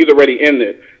that money. He's already in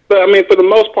it. But, I mean, for the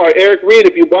most part, Eric Reed,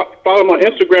 if you follow him on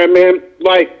Instagram, man,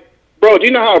 like, bro, do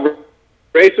you know how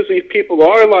racist these people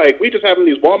are? Like, we just having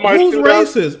these Walmart Who's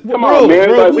shootouts. Racist? Come on, man.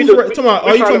 Bro, like, are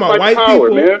you talking about white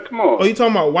people? Man. Come on. Are you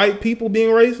talking about white people being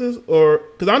racist? Or,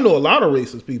 because I know a lot of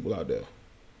racist people out there.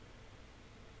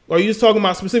 Or are you just talking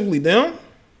about specifically them?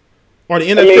 Or the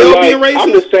NFL being racist?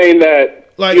 I'm just saying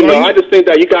that, I just think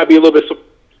that you got to be a little bit...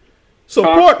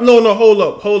 Support? No, hold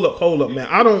up, man.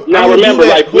 I don't do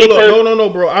that. No,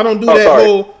 bro. I don't do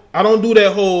I don't do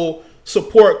that whole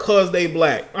support cause they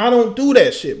black. I don't do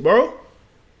that shit, bro.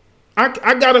 I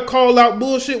gotta call out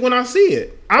bullshit when I see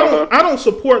it. I don't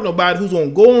support nobody who's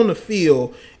gonna go on the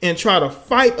field and try to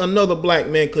fight another black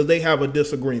man because they have a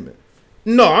disagreement.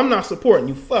 No, I'm not supporting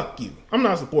you. Fuck you. I'm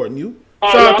not supporting you.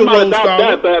 Shout out to Rose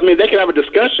Scholar. But I mean, they can have a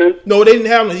discussion. No, they didn't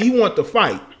have no. He wanted to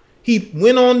fight. He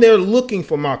went on there looking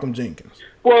for Malcolm Jenkins.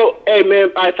 Well, hey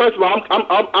man. First of all,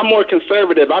 I'm more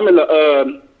conservative. I'm in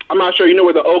the. I'm not sure you know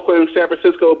where the Oakland, San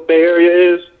Francisco Bay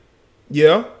Area is.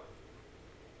 Yeah.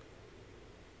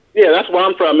 Yeah, that's where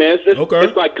I'm from, man.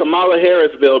 It's like Kamala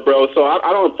Harrisville, bro. So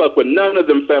I don't fuck with none of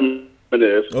them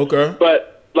feminists. Okay.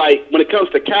 But like when it comes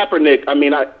to Kaepernick, I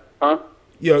mean,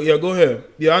 Yeah, go ahead.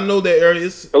 Yeah, I know that area.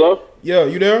 Hello? Yeah,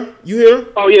 you there? You here?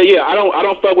 Oh yeah. I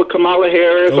don't fuck with Kamala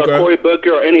Harris or Cory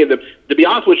Booker or any of them. To be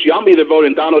honest with you, I'm either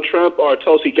voting Donald Trump or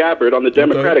Tulsi Gabbard on the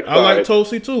Democratic side. I like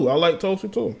Tulsi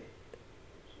too.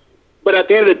 But at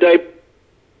the end of the day,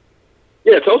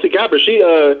 yeah, Tulsi Gabbard,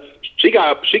 she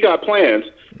got plans.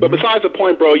 But besides the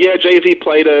point, bro, yeah, Jay-Z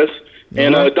played us,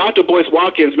 and Dr. Boyce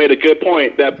Watkins made a good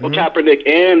point that Kaepernick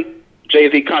and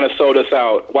Jay-Z kind of sold us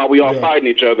out while we all fighting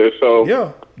each other. So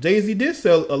yeah, Jay-Z did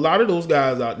sell a lot of those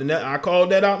guys out. And I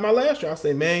called that out in my last show. I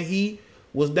said, man, he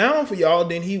was down for y'all,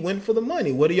 then he went for the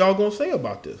money. What are y'all gonna say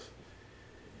about this?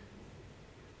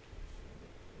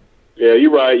 Yeah,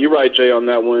 you're right, Jay, on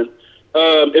that one.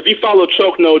 If you follow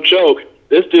Choke No Joke,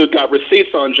 this dude got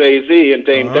receipts on Jay-Z and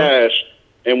Dame Dash,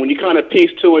 and when you kind of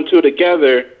piece two and two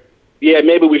together, yeah,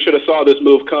 maybe we should have saw this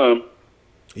move come.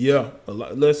 Yeah,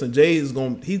 listen, he's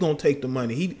gonna take the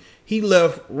money. He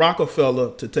left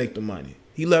Rockefeller to take the money.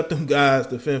 He let them guys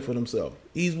defend for themselves.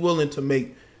 He's willing to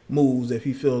make moves if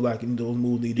he feels like those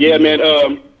moves need to be made. Yeah,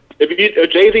 man.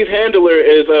 Jay-Z's handler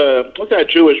is what's that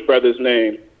Jewish brother's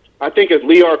name? I think it's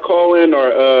Leor Cohen or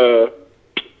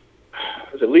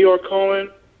is it Leor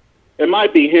Cohen? It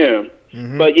might be him.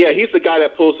 But yeah, he's the guy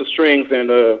that pulls the strings, and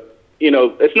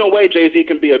it's no way Jay-Z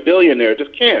can be a billionaire.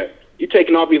 Just can't. You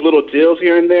taking all these little deals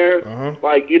here and there,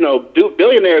 like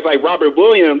billionaires like Robert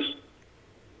Williams,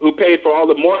 who paid for all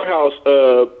the Morehouse.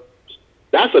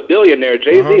 That's a billionaire.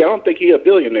 Jay-Z, I don't think he's a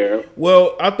billionaire.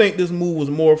 Well, I think this move was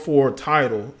more for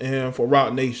Tidal and for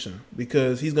Roc Nation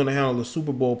because he's going to handle the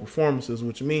Super Bowl performances,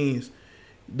 which means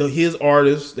his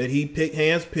artists that he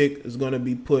hands-picked is going to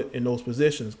be put in those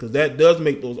positions because that does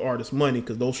make those artists money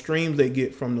because those streams they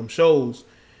get from them shows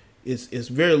it's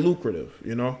very lucrative,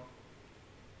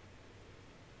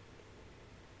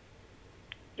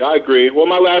 I agree. Well,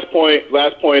 my last point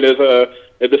is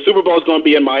if the Super Bowl is going to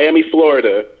be in Miami,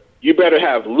 Florida, you better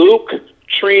have Luke,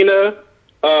 Trina,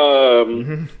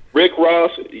 Rick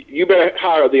Ross. You better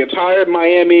hire the entire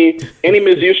Miami. Any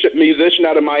musician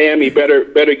out of Miami better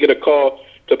get a call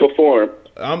to perform.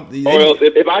 Or else,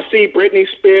 if I see Britney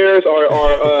Spears or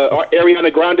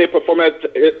Ariana Grande perform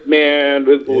it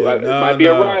might be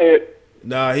a riot.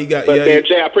 Nah, he got. But man,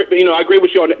 Jay, I agree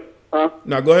with you on it.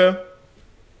 Now go ahead.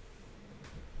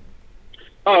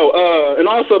 Oh, and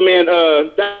also, man,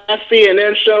 that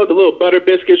CNN show, the little Butter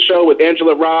Biscuit show with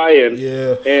Angela Rye and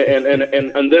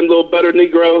them little butter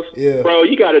Negroes. Yeah, bro,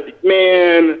 you got to,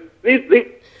 man.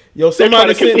 They're trying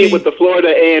to compete with the Florida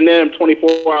A&M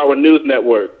 24-hour news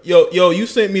network. Yo, you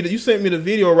sent me the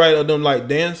video right of them like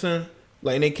dancing,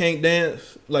 like they can't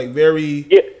dance, like very.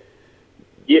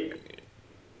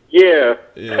 Yeah,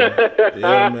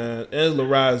 man. Angela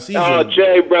Rye.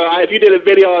 Jay, bro, if you did a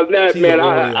video on that, man,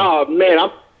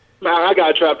 I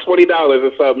got to drop $20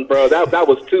 or something, bro. That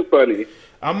was too funny.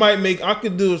 I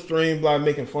could do a stream by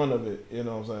making fun of it. You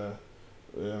know what I'm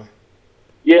saying?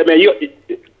 Yeah. Yeah, man.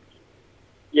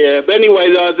 Yeah, but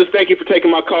anyway, just thank you for taking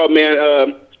my call,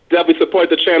 man. Definitely support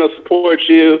the channel, support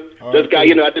you. All just got,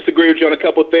 I disagree with you on a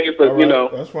couple of things, but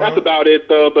that's about it,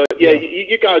 though. But yeah,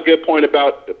 you got a good point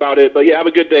about it. But yeah, have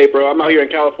a good day, bro. I'm out here in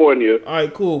California. All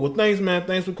right, cool. Well, thanks, man.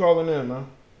 Thanks for calling in, man.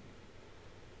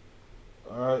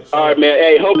 All right, man.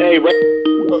 Hey,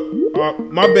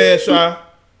 my bad, Shy.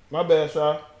 My bad,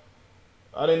 Shy.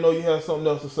 I didn't know you had something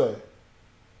else to say.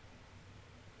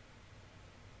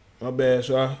 My bad,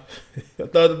 Shy. I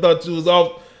thought you was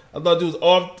off. I thought you was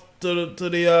off to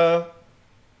the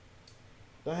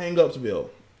hang-ups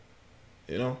bill,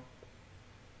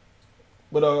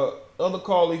 But other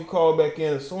caller, you call back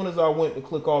in. As soon as I went to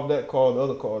click off that call, the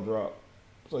other call dropped.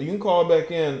 So you can call back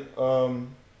in, the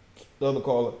other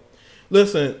caller.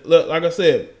 Listen, look, like I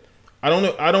said, I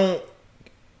don't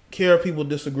care if people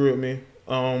disagree with me.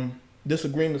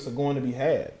 Disagreements are going to be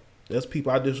had. There's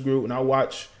people I disagree with, and I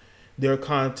watch their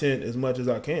content as much as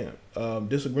I can.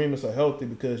 Disagreements are healthy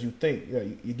because you think,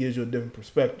 it gives you a different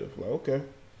perspective. Like, okay,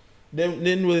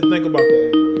 didn't really think about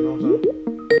that angle, you know what I'm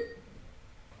saying?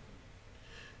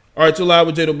 All right, you're live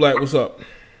with Jada Black. What's up?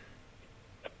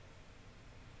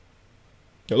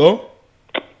 Hello?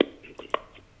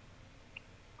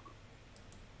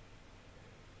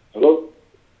 Hello?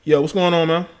 Yeah, what's going on,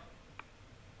 man?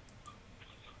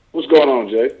 What's going on,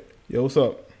 Jay? Yo, what's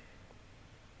up?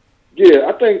 Yeah,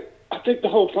 I think the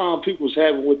whole problem people was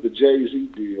having with the Jay-Z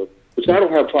deal, which I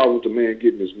don't have a problem with the man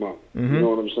getting his money. Mm-hmm. You know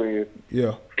what I'm saying?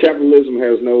 Yeah. Capitalism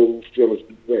has no feelings.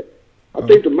 I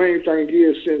think the main thing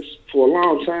is, since for a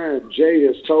long time, Jay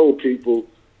has told people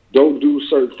don't do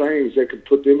certain things that could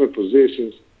put them in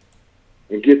positions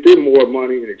and get them more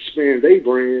money and expand their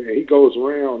brand, and he goes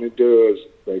around and does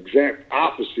the exact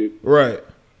opposite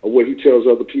of what he tells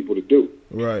other people to do.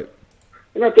 Right.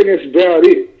 And I think that's about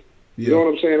it. Yeah. You know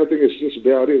what I'm saying? I think it's just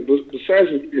about it. But besides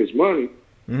his money,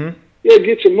 mm-hmm. Yeah,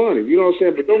 get your money. You know what I'm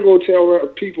saying? But don't go tell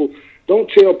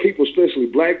people, especially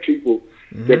black people,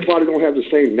 mm-hmm. that probably don't have the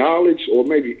same knowledge or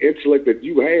maybe intellect that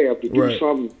you have to do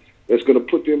something that's going to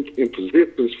put them in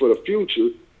positions for the future,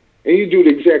 and you do the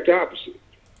exact opposite.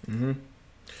 Mm-hmm.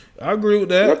 I agree with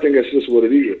that. And I think that's just what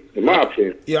it is, in my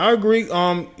opinion. Yeah, I agree.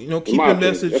 Keep your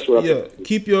message.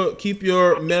 Keep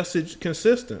your message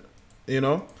consistent.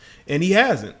 And he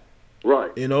hasn't.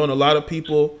 Right. And a lot of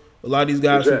people, a lot of these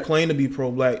guys who claim to be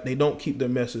pro-black, they don't keep their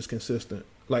message consistent.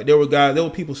 Like there were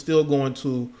people still going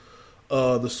to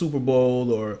the Super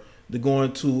Bowl or they're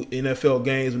going to NFL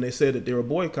games when they said that they were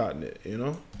boycotting it.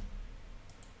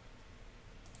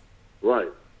 Right.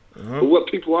 Uh-huh. But what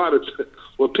people ought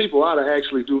to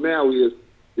actually do now is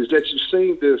that you've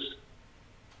seen this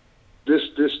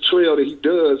trail that he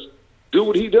does. Do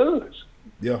what he does.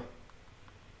 Yeah.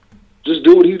 Just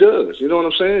do what he does. You know what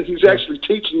I'm saying? He's actually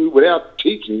teaching you without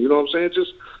teaching. You know what I'm saying?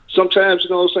 Just sometimes, you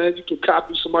know what I'm saying, you can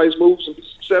copy somebody's moves and be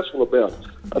successful about it.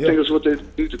 I think that's what they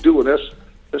need to do, and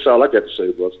that's all I got to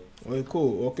say, brother. Well,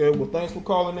 cool. Okay. Well, thanks for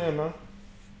calling in, man.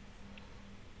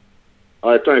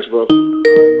 All right, thanks, bro.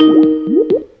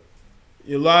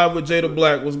 You're live with Jada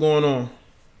Black. What's going on?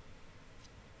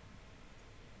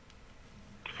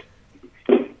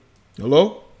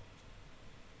 Hello?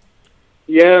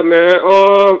 Yeah, man.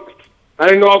 I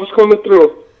didn't know I was coming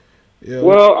through. Yeah.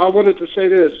 Well, I wanted to say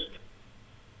this.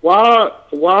 Why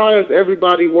is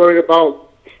everybody worried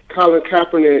about Colin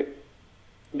Kaepernick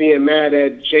being mad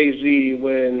at Jay-Z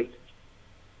when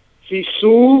he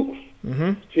sued?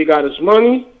 Mm-hmm. He got his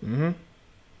money. Mm-hmm.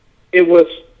 It was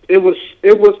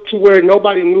to where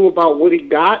nobody knew about what he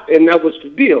got, and that was the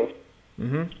deal.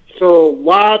 Mm-hmm. So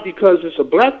why? Because it's a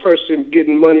black person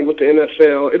getting money with the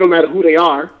NFL. It don't matter who they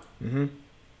are. Mm-hmm.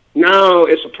 Now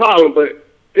it's a problem, but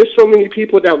there's so many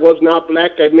people that was not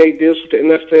black that made deals with the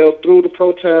NFL through the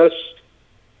protests,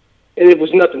 and it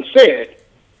was nothing said.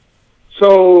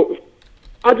 So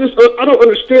I don't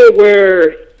understand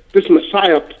where this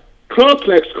Messiah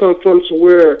complex comes from, to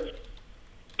where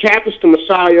Cap is the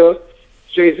Messiah,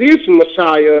 Jay-Z is the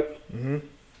Messiah, mm-hmm.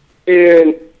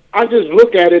 and I just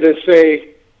look at it and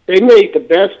say, they made the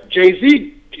best.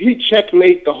 Jay-Z, he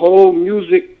checkmate the whole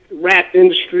music rap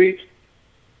industry.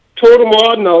 Told them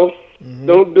all, no, mm-hmm.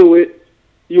 don't do it.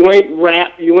 You ain't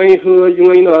rap, you ain't hood,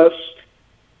 you ain't us.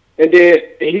 And then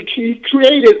he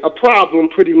created a problem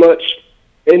pretty much.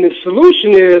 And the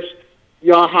solution is,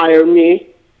 y'all hire me.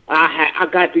 I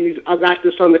got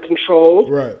this under control.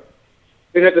 Right.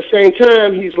 And at the same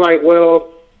time, he's like,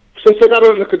 well, since I got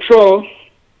it under control,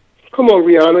 come on,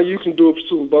 Rihanna, you can do a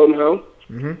Super Bowl now.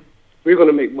 Mm-hmm. We're going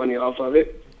to make money off of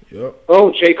it. Yep.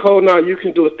 Oh, J. Cole, now you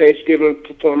can do a Thanksgiving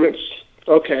performance.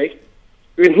 Okay.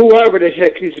 And whoever the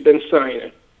heck he's been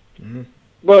signing. Mm-hmm.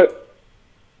 But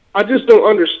I just don't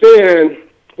understand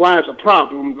why it's a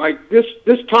problem. Like this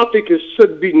topic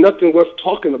should be nothing worth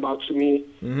talking about to me.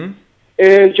 Mm-hmm.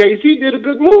 And Jay-Z did a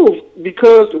good move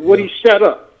because of what he set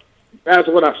up. That's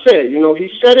what I said.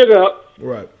 He set it up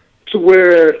right to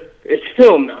where it's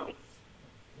him now.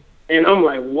 And I'm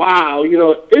like, wow,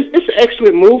 it's an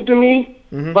excellent move to me,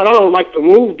 but I don't like the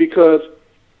move because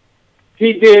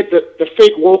he did the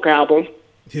fake woke album,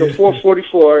 the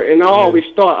 444, and I always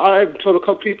thought, I told a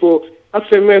couple people, I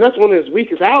said, man, that's one of his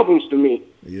weakest albums to me.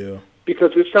 Yeah.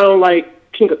 Because it sounded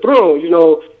like King of Thrones,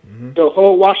 the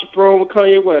whole Watch the Throne with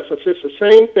Kanye West. It's just the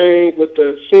same thing with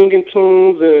the singing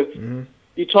tunes, and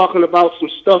you talking about some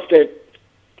stuff that,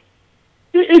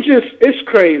 it's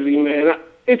crazy, man.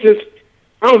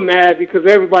 I'm mad because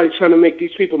everybody's trying to make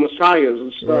these people messiahs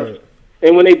and stuff. Right.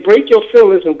 And when they break your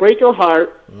feelings and break your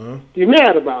heart, you're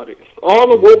mad about it. All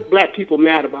the woke black people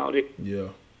mad about it. Yeah.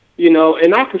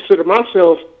 And I consider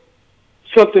myself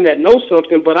something that knows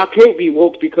something, but I can't be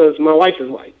woke because my wife is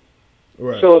white.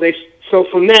 Right. So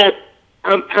from that,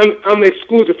 I'm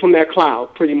excluded from that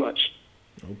cloud pretty much.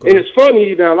 Okay. And it's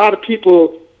funny that a lot of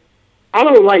people, I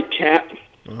don't like Cap.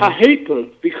 I hate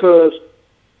them because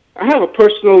I have a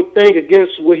personal thing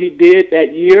against what he did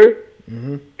that year,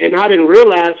 and I didn't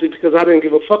realize it because I didn't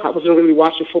give a fuck. I wasn't really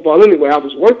watching football anyway. I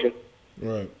was working.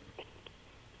 Right.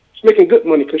 It's making good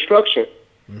money, construction.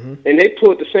 And they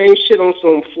put the same shit on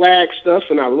some flag stuff,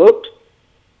 and I looked,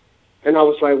 and I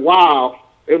was like, wow.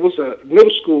 It was a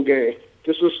middle school game.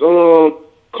 This was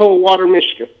Coldwater,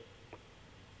 Michigan.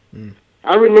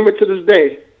 I remember to this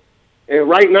day. And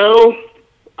right now,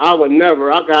 I would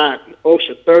never. I got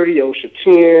OSHA 30, OSHA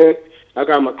 10. I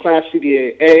got my Class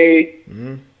CDA,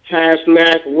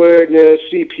 TASMAC, awareness,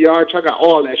 CPR. I got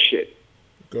all that shit.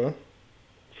 Okay.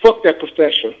 Fuck that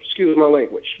profession. Excuse my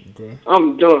language. Okay.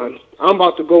 I'm done. I'm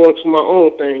about to go into my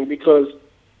own thing because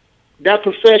that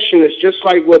profession is just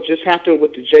like what just happened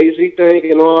with the Jay-Z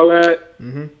thing and all that.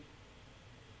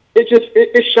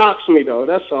 It shocks me, though.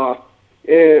 That's all.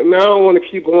 And, man, I don't want to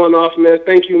keep going off, man.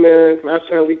 Thank you, man. Last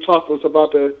time we talked was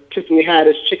about the Tiffany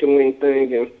Haddish chicken wing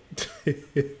thing.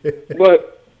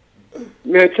 But,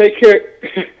 man, take care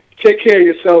of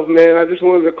yourself, man. I just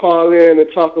wanted to call in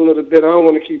and talk a little bit. I don't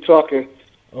want to keep talking.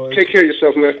 Take care of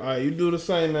yourself, man. All right, you do the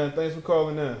same, man. Thanks for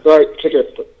calling in. All right, take care.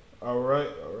 All right,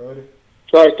 all righty.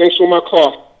 All right, thanks for my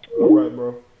call. All right,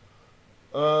 bro.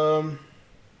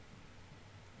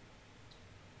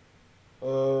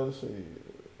 Let's see.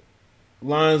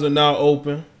 Lines are now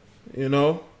open, Yeah,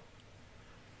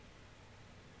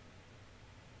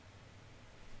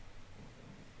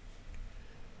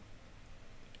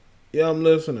 I'm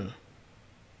listening.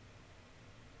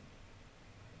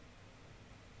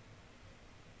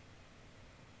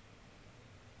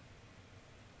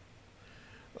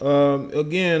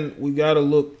 Again, we got to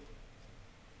look,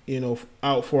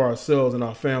 out for ourselves and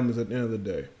our families at the end of the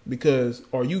day. Because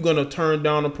are you going to turn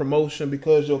down a promotion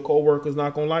because your coworker's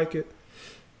not going to like it?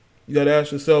 You got to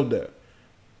ask yourself that.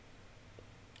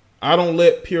 I don't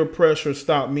let peer pressure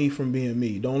stop me from being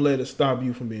me. Don't let it stop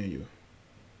you from being you.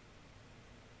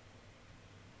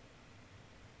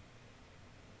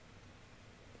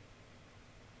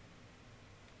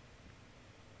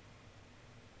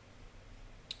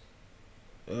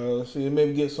 Let's see,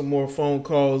 maybe get some more phone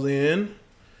calls in.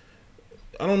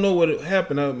 I don't know what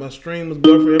happened. My stream was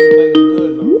buffered.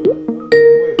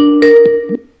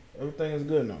 Everything is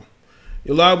good now.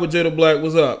 You're live with Jada Black.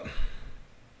 What's up?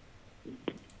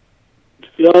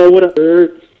 Yo, what up,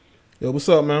 dude? Yo, what's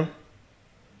up, man?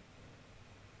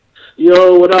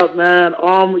 Yo, what up, man?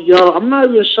 Yo, I'm not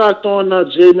even shocked on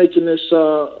Jay making this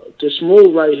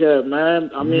move right here,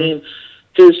 man. I mean,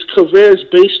 his career is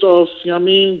based off,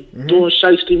 doing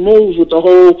shiesty moves with the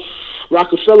whole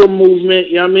Rockefeller movement,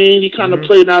 He kind of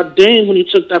played out Dame when he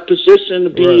took that position to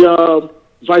be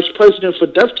vice president for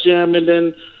Def Jam, and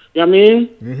then,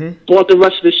 bought the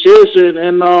rest of the shares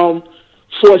and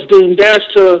forced Dame Dash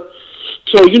to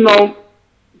pay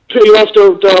off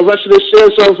the rest of the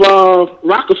shares of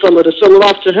Rockefeller to sell it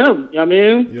off to him,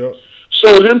 Yep.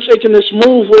 So him taking this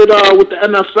move with the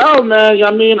NFL, man,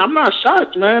 I'm not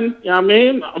shocked, man. I'm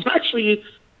actually,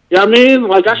 I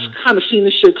kind of seen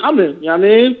this shit coming, Yeah.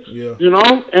 And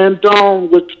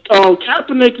with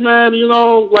Kaepernick, man, he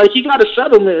got a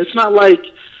settlement. It's not like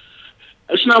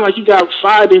you got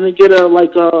fired and get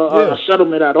a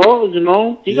settlement at all,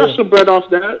 He got some bread off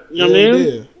that, He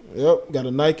did. Yep, got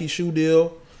a Nike shoe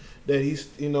deal that he's,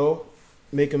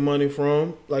 making money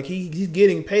from. Like, he's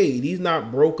getting paid. He's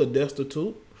not broke or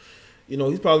destitute.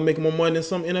 He's probably making more money than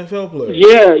some NFL players.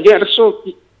 Yeah, that's so.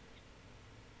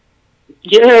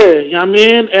 Yeah,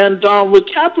 and with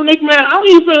Kaepernick, man, I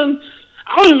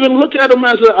I don't even look at him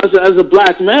as a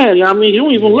black man. You know what I mean? He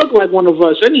don't even look like one of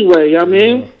us anyway. You know what I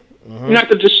mean? Not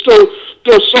to just throw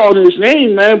salt in his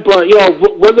name, man. But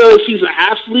whether if he's an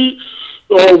athlete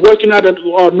or working at a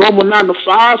normal 9 to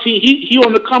 5, he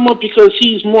on the come up because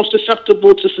he's more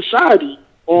susceptible to society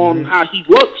on how he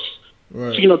looks,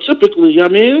 phenotypically. You know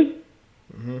what I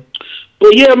mean?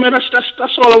 But yeah, man,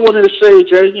 that's all I wanted to say,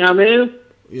 Jay. You know what I mean?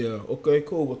 Yeah. Okay.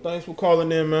 Cool. Well, thanks for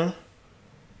calling in, man.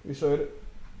 Appreciate it.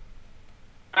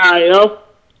 All right, yo. All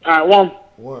right, one.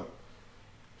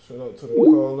 Shout out to the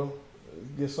caller. Let's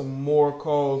get some more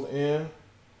calls in.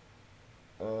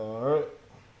 All right.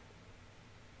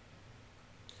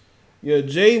 Yeah,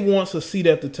 Jay wants a seat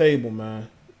at the table, man.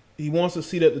 He wants a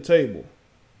seat at the table.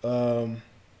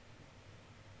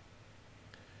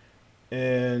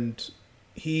 And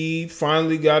he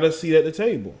finally got a seat at the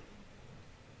table.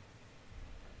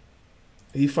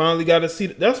 He finally got a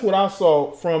seat. That's what I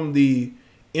saw from the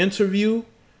interview.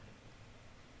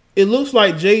 It looks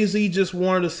like Jay-Z just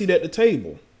wanted a seat at the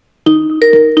table.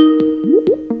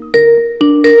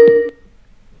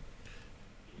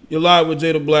 You're live with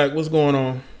Jada Black. What's going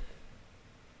on?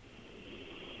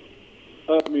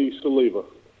 Saliba.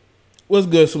 What's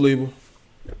good, Saliba?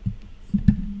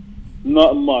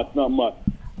 Not much.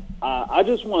 I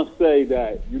just want to say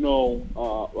that,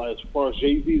 as far as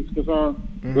Jay-Z is concerned,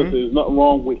 there's nothing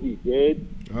wrong with what he did,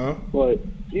 but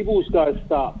people just got to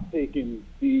stop taking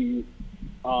these.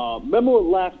 Remember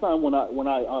last time when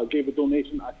I gave a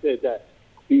donation, I said that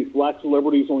these black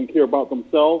celebrities only care about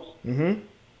themselves?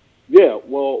 Yeah,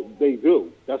 well, they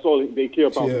do. That's all they care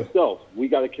about themselves. We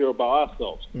got to care about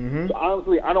ourselves. So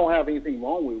honestly, I don't have anything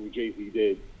wrong with what Jay-Z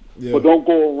did, but don't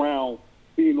go around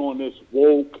being on this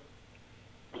woke,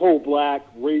 pro-black,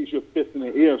 raise your fist in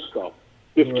the air stuff.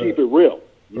 Just keep it real.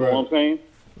 You know what I'm saying?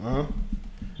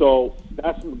 So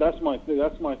that's my thing.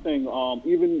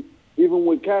 Even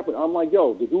with Kaepernick, I'm like,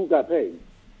 yo, the dude got paid.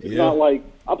 It's not like,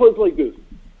 I put it like this: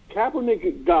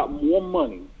 Kaepernick got more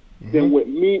money than what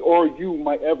me or you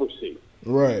might ever see.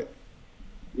 Right.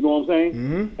 You know what I'm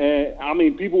saying? And I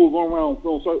mean, people were going around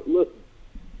throwing. So listen,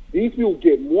 these people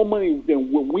get more money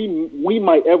than what we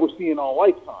might ever see in our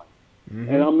lifetime.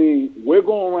 And I mean, we're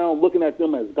going around looking at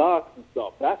them as gods and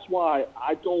stuff. That's why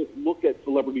I don't look at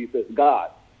celebrities as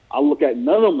gods. I look at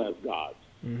none of them as gods.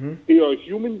 They are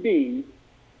human beings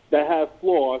that have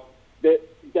flaws,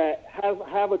 that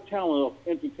have a talent of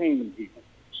entertaining people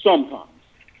sometimes.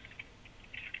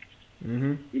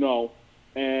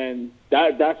 And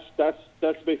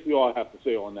that's basically all I have to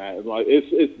say on that. It's like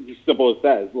it's as simple as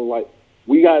that. It's like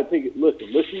we gotta take it. Listen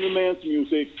to the man's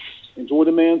music, enjoy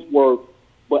the man's work,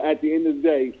 but at the end of the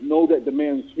day, know that the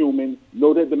man's human.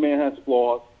 Know that the man has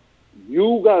flaws.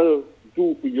 You gotta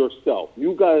do for yourself.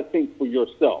 You gotta think for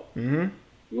yourself. You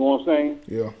know what I'm saying?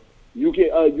 Yeah. You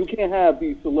can't have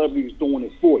these celebrities doing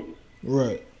it for you.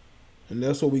 Right. And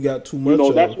that's what we got too much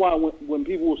of. That's why when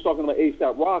people were talking about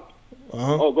A$AP Rocky.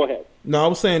 Oh, go ahead. No, I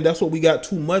was saying that's what we got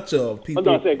too much of. People.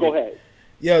 I'm not saying go ahead.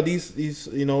 Yeah, these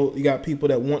you got people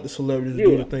that want the celebrities to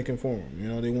do the thinking for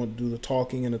them. They want to do the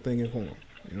talking and the thinking for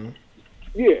them.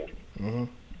 Yeah.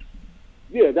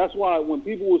 Yeah, that's why when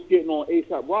people was getting on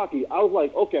A$AP Rocky, I was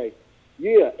like, okay,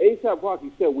 yeah, A$AP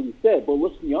Rocky said what he said, but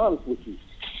let's be honest with you.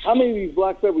 How many of these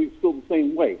black celebrities feel the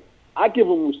same way? I give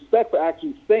them respect for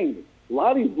actually saying it. A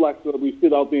lot of these black celebrities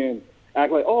sit out there and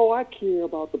act like, oh, I care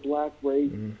about the black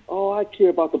race. Oh, I care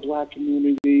about the black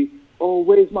community. Oh,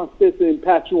 raise my fist and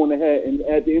pat you on the head. And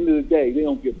at the end of the day, they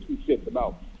don't give two shits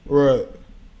about it. Right.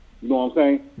 You know what I'm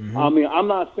saying? I mean, I'm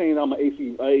not saying I'm an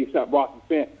A$AP Rocky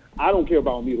fan. I don't care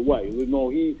about him either way.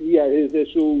 He had his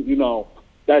issues,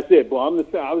 that's it. But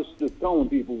I was just telling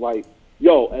people, like,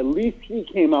 yo, at least he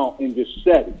came out and just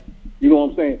said it. You know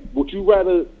what I'm saying? Would you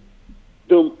rather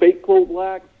them fake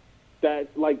pro-black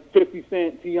that like 50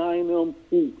 Cent, T.I. and them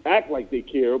who act like they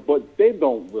care, but they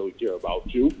don't really care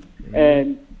about you?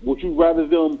 And would you rather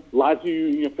them lie to you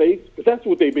in your face? Because that's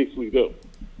what they basically do.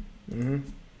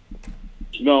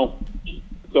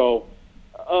 So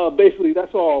basically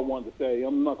that's all I wanted to say.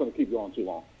 I'm not going to keep you on too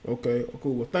long. Okay,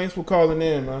 cool. Well, thanks for calling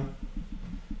in, man.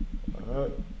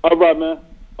 All right, man.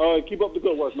 Keep up the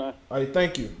good work, man. All right,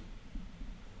 thank you.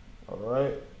 All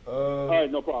right. All right,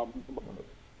 no problem.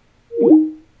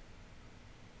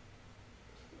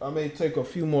 I may take a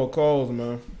few more calls,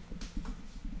 man.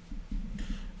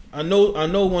 I know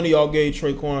one of y'all gave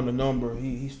Traquan the number.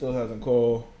 He still hasn't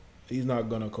called. He's not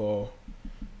gonna call.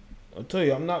 I'll tell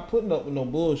you, I'm not putting up with no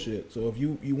bullshit. So if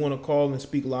you want to call and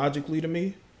speak logically to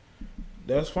me,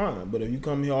 that's fine. But if you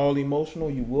come here all emotional,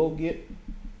 you will get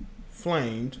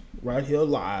flamed right here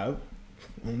live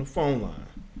on the phone line.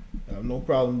 I have no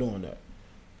problem doing that.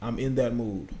 I'm in that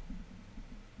mood.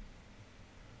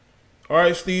 All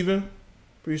right, Steven.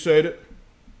 Appreciate it.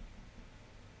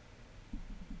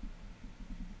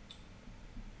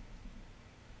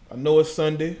 I know it's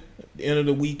Sunday, at the end of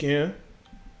the weekend.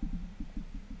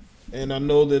 And I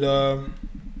know that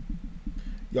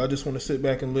y'all just want to sit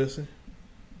back and listen.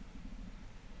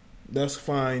 That's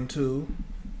fine too,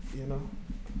 you know.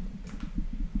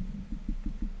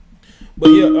 But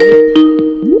yeah,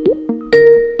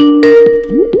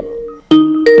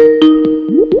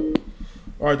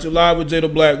 all right, you're live with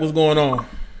Jada Black. What's going on?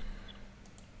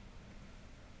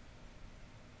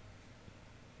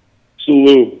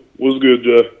 Salute. What's good,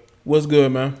 Jeff? What's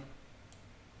good, man?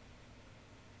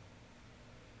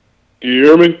 Can you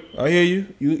hear me? I hear you.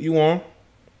 You on?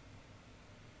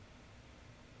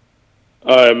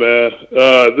 All right, man.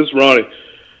 This is Ronnie.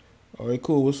 All right,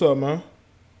 cool. What's up, man?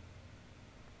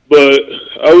 But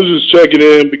I was just checking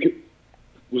in because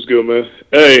what's good, man?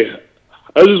 Hey,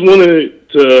 I just wanted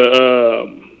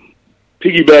to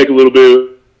piggyback a little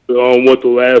bit on what the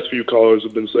last few callers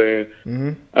have been saying.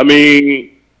 Mm-hmm. I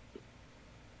mean,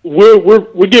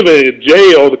 we're giving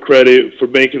Jay all the credit for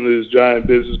making this giant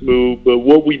business move, but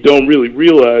what we don't really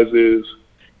realize is,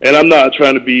 and I'm not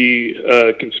trying to be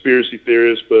a conspiracy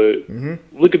theorist, but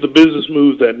look at the business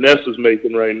moves that Nessa's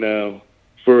making right now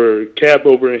for Cap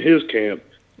over in his camp.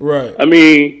 Right. I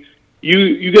mean,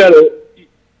 you gotta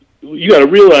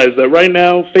realize that right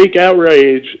now, fake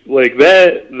outrage like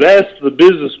that's the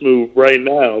business move right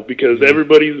now because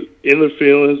everybody's in their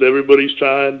feelings. Everybody's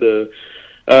trying to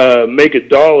make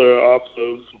 $1 off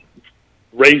of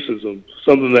racism,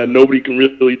 something that nobody can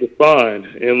really define.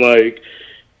 And like,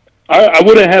 I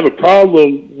wouldn't have a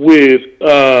problem with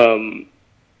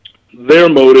their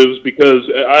motives because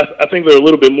I think they're a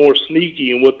little bit more sneaky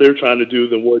in what they're trying to do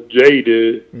than what Jay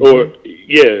did.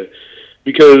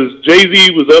 Because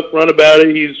Jay-Z was upfront about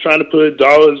it. He's trying to put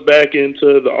dollars back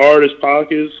into the artist's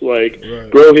pockets, like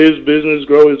grow his business,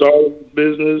 grow his art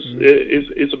business.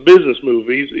 It's a business move.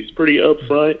 He's pretty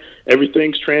upfront.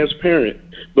 Everything's transparent.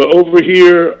 But over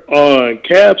here on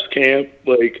Cap's camp,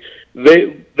 like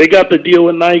they got the deal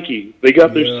with Nike. They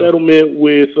got their settlement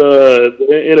with the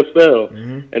NFL,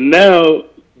 and now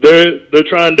they're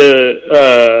trying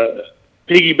to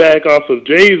piggyback off of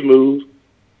Jay's move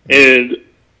and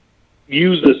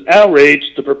use this outrage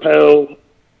to propel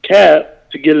Cap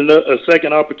to get a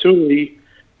second opportunity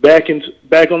back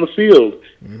on the field.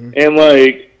 And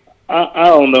like I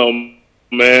don't know,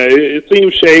 man. It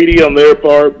seems shady on their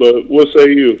part, but what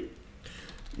say you?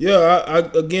 Yeah,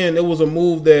 again, it was a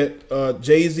move that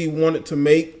Jay-Z wanted to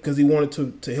make because he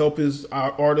wanted to help his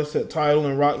artists at Tidal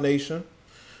and Rock Nation.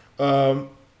 And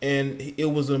it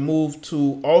was a move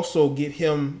to also get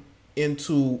him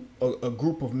into a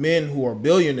group of men who are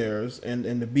billionaires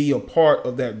and to be a part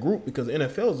of that group because the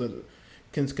NFL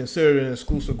is considered an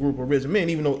exclusive group of rich men,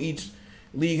 even though each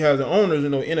league has their owners. You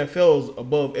know, NFL is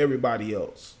above everybody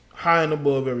else, high and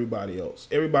above everybody else.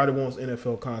 Everybody wants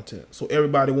NFL content, so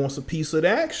everybody wants a piece of the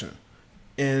action,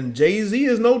 and Jay-Z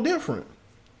is no different.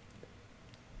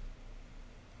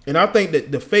 And I think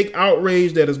that the fake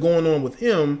outrage that is going on with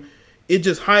him, it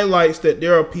just highlights that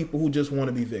there are people who just want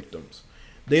to be victims.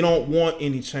 They don't want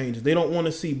any changes. They don't want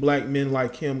to see black men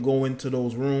like him go into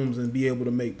those rooms and be able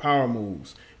to make power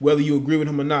moves, whether you agree with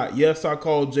him or not. Yes, I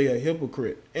call Jay a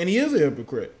hypocrite, and he is a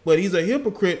hypocrite, but he's a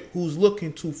hypocrite who's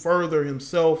looking to further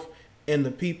himself and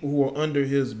the people who are under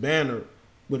his banner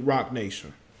with Rock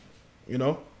Nation, you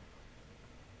know?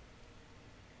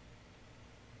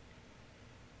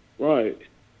 Right.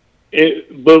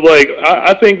 But like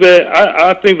I think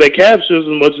that Cap's just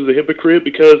as much as a hypocrite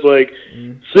because like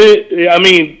I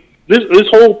mean this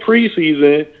whole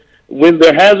preseason when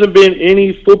there hasn't been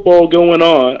any football going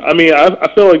on, I mean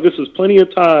I feel like this is plenty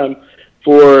of time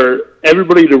for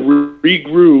everybody to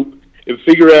regroup and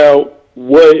figure out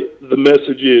what the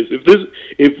message is.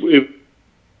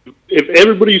 If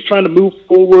everybody's trying to move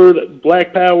forward,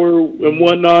 Black Power and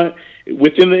whatnot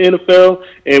within the NFL,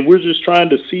 and we're just trying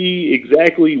to see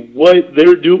exactly what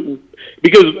they're doing,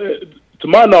 because to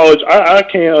my knowledge, I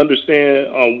can't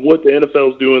understand what the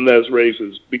NFL is doing that's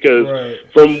racist. Because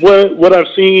from what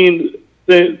I've seen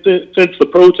since the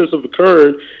protests have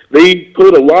occurred, they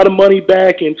put a lot of money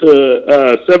back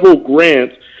into several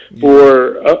grants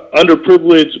for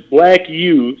underprivileged black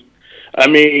youth. I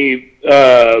mean,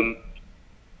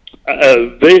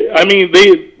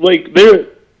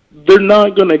 they're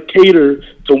not going to cater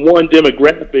to one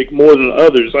demographic more than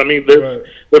others. I mean, their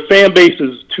fan base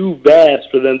is too vast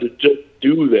for them to just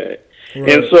do that.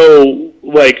 And so,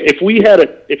 like, if we had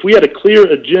a clear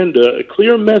agenda, a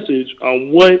clear message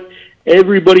on what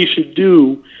everybody should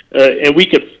do and we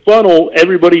could funnel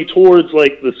everybody towards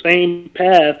like the same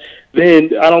path,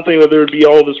 then I don't think that there would be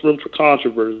all this room for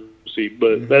controversy.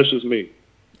 But that's just me.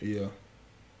 Yeah.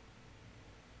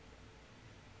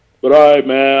 But all right,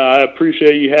 man, I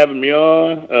appreciate you having me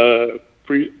on.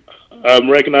 I'm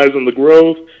recognizing the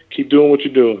growth. Keep doing what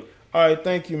you're doing. All right,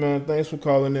 thank you, man. Thanks for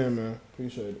calling in, man.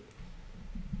 Appreciate it.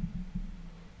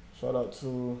 Shout out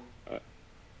to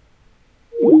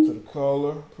the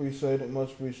caller. Appreciate it.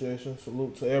 Much appreciation.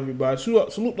 Salute to everybody. Salute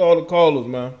to all the callers,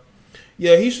 man.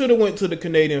 Yeah, he should have went to the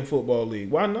Canadian Football League.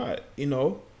 Why not? You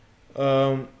know,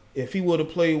 if he would have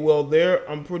played well there,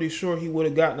 I'm pretty sure he would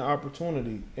have gotten an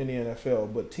opportunity in the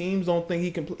NFL. But teams don't think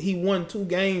he can play. He won 2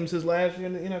 games his last year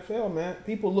in the NFL, man.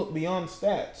 People look beyond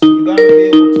stats. You got to be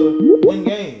able to win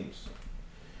games.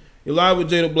 You're live with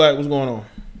Jada Black. What's going on?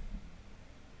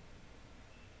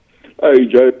 Hey,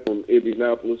 Jay from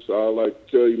Indianapolis. I'd like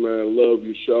to tell you, man, I love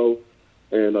your show.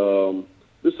 And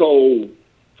this whole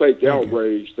fake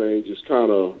outrage thing just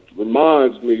kind of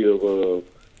reminds me of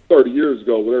 30 years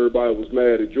ago when everybody was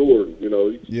mad at Jordan. You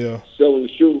know, selling the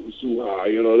shoes too high.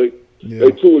 You know,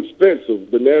 they're too expensive.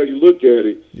 But now you look at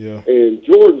it, and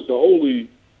Jordan's the only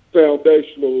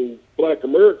foundational Black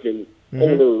American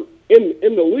owner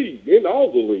in the league, in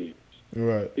all the leagues.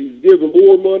 Right. He's giving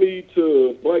more money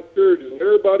to Black charities than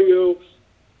everybody else,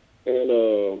 and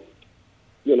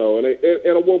you know, and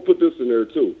I want to put this in there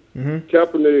too.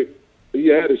 Kaepernick, he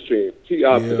had his chance. He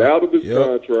opted out of his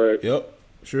contract.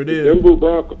 Sure did. The Denver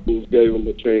Broncos gave him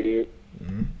a chance.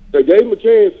 They gave him a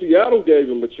chance. Seattle gave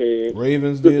him a chance.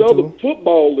 Ravens did other too.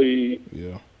 Football league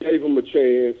gave him a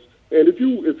chance. And if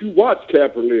you watch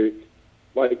Kaepernick,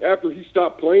 like after he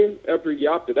stopped playing, after he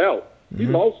opted out, he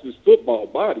lost his football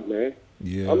body, man.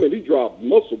 I mean, he dropped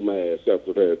muscle mass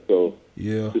after that. So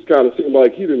it kind of seemed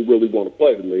like he didn't really want to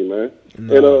play to me, man.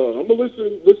 No. And I'm gonna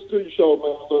listen to your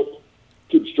show, man.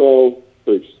 Keep strong.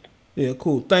 Peace. Yeah,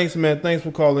 cool. Thanks, man. Thanks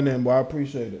for calling in, boy. I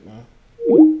appreciate it, man.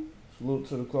 Salute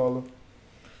to the caller.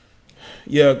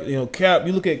 Yeah, you know, Cap.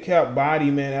 You look at Cap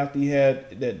body, man. After he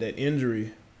had that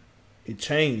injury, it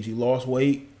changed. He lost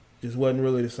weight. Just wasn't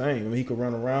really the same. I mean, he could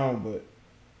run around, but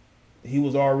he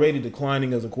was already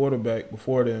declining as a quarterback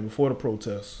before then, before the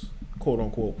protests, quote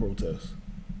unquote protests.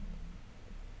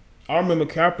 I remember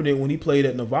Kaepernick when he played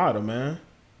at Nevada, man.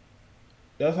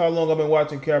 That's how long I've been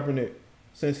watching Kaepernick,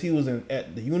 since he was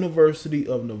at the University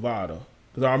of Nevada.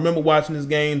 Because I remember watching his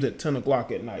games at 10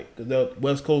 o'clock at night. Because the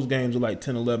West Coast games are like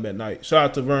 10, 11 at night. Shout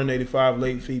out to Vern85,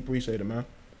 late fee. Appreciate it, man.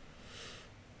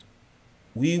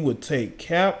 We would take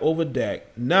Cap over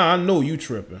Dak. Now, I know you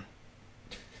tripping.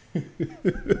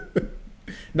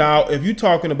 Now, if you're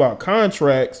talking about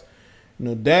contracts, you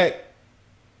know, Dak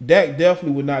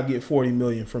definitely would not get $40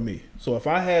 million from me. So if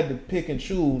I had to pick and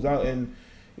choose, and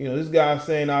you know, this guy's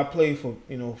saying I'll play for,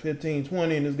 you know, 15,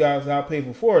 20, and this guy's I'll pay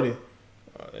for 40,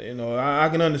 you know, I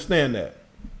can understand that.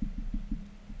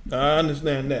 I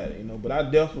understand that, you know, but I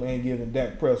definitely ain't giving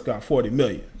Dak Prescott $40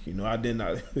 million. You know, I did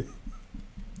not.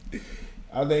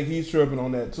 I think he's tripping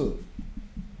on that too.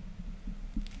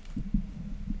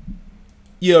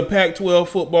 Yeah, Pac-12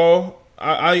 football.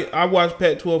 I watch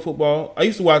Pac-12 football. I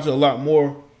used to watch it a lot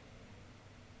more,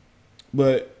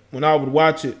 but when I would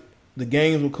watch it, the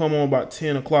games would come on about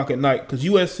 10 o'clock at night. Because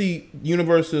USC,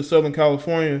 University of Southern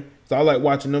California, so I like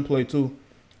watching them play too,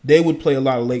 they would play a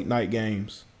lot of late night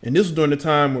games. And this was during the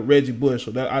time with Reggie Bush,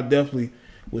 so that I definitely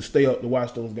would stay up to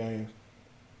watch those games.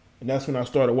 And that's when I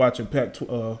started watching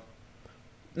Pac-12.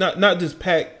 Not just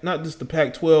the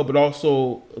Pac-12, but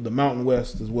also the Mountain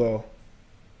West as well,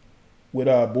 with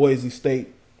Boise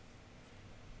State.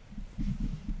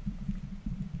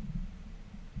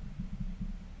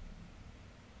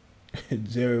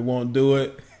 Jerry won't do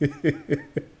it.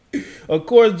 Of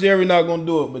course Jerry not going to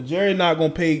do it, but Jerry not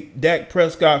going to pay Dak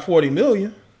Prescott $40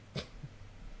 million.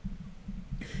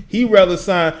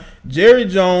 Jerry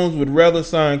Jones would rather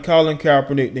sign Colin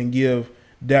Kaepernick than give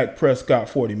Dak Prescott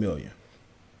 $40 million.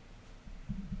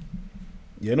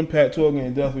 Yeah, them Pac-12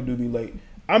 games definitely do be late.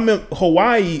 I mean,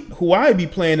 Hawaii be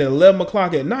playing at 11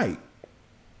 o'clock at night.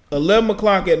 11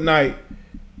 o'clock at night,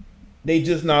 they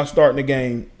just now starting the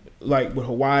game, like with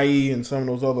Hawaii and some of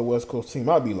those other West Coast teams.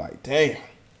 I'd be like, damn.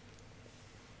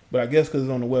 But I guess because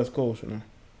it's on the West Coast, you know.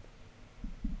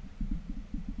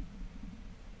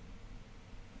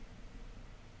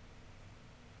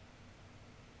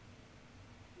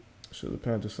 Should the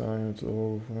Panthers sign to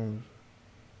overperformance?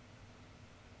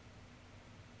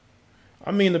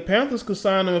 I mean, the Panthers could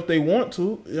sign him if they want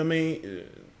to. I mean,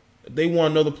 they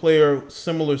want another player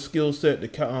similar skill set to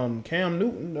Cam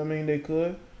Newton. I mean, they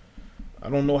could.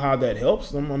 I don't know how that helps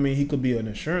them. I mean, he could be an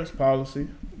insurance policy,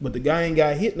 but the guy ain't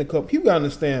got hit in a couple. You got to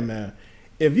understand, man.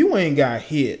 if you ain't got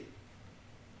hit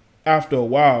after a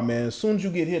while, man, as soon as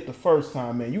you get hit the first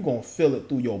time, man, you're going to feel it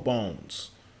through your bones.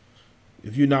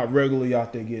 If you're not regularly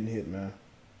out there getting hit, man.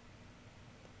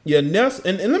 Yeah, Nessa,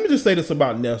 and let me just say this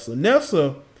about Nessa.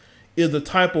 Nessa is the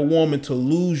type of woman to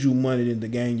lose you money than to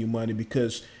gain you money,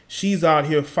 because she's out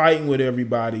here fighting with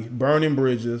everybody, burning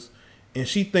bridges, and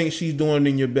she thinks she's doing it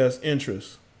in your best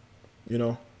interest, you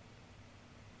know.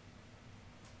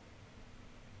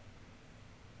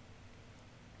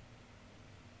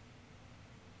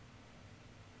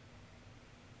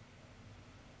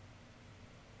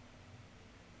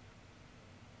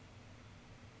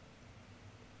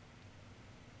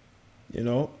 You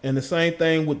know, and the same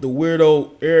thing with the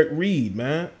weirdo Eric Reed,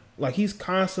 man. Like, he's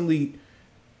constantly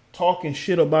talking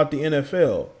shit about the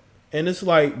NFL. And it's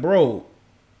like, bro,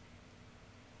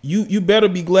 you better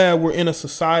be glad we're in a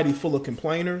society full of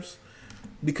complainers,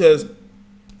 because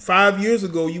 5 years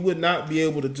ago you would not be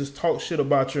able to just talk shit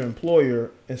about your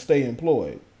employer and stay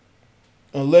employed.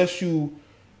 Unless you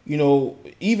know,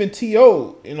 even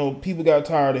T.O., you know, people got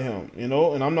tired of him, you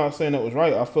know, and I'm not saying that was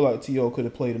right. I feel like T.O. could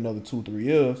have played another 2-3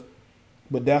 years.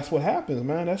 But that's what happens,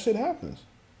 man. That shit happens.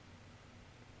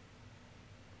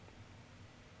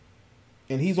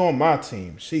 And he's on my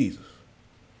team. Jesus.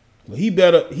 But he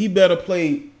better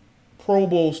play Pro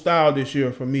Bowl style this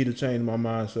year for me to change my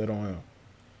mindset on him.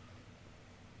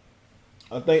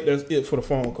 I think that's it for the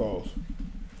phone calls.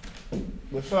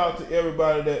 But shout out to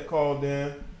everybody that called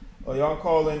in. Y'all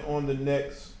call in on the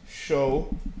next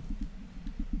show.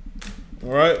 All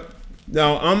right.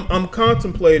 Now I'm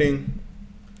contemplating.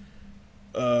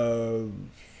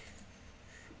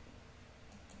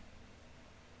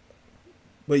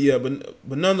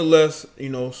 But nonetheless, you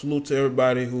know, salute to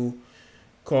everybody who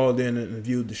called in and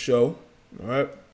viewed the show. All right.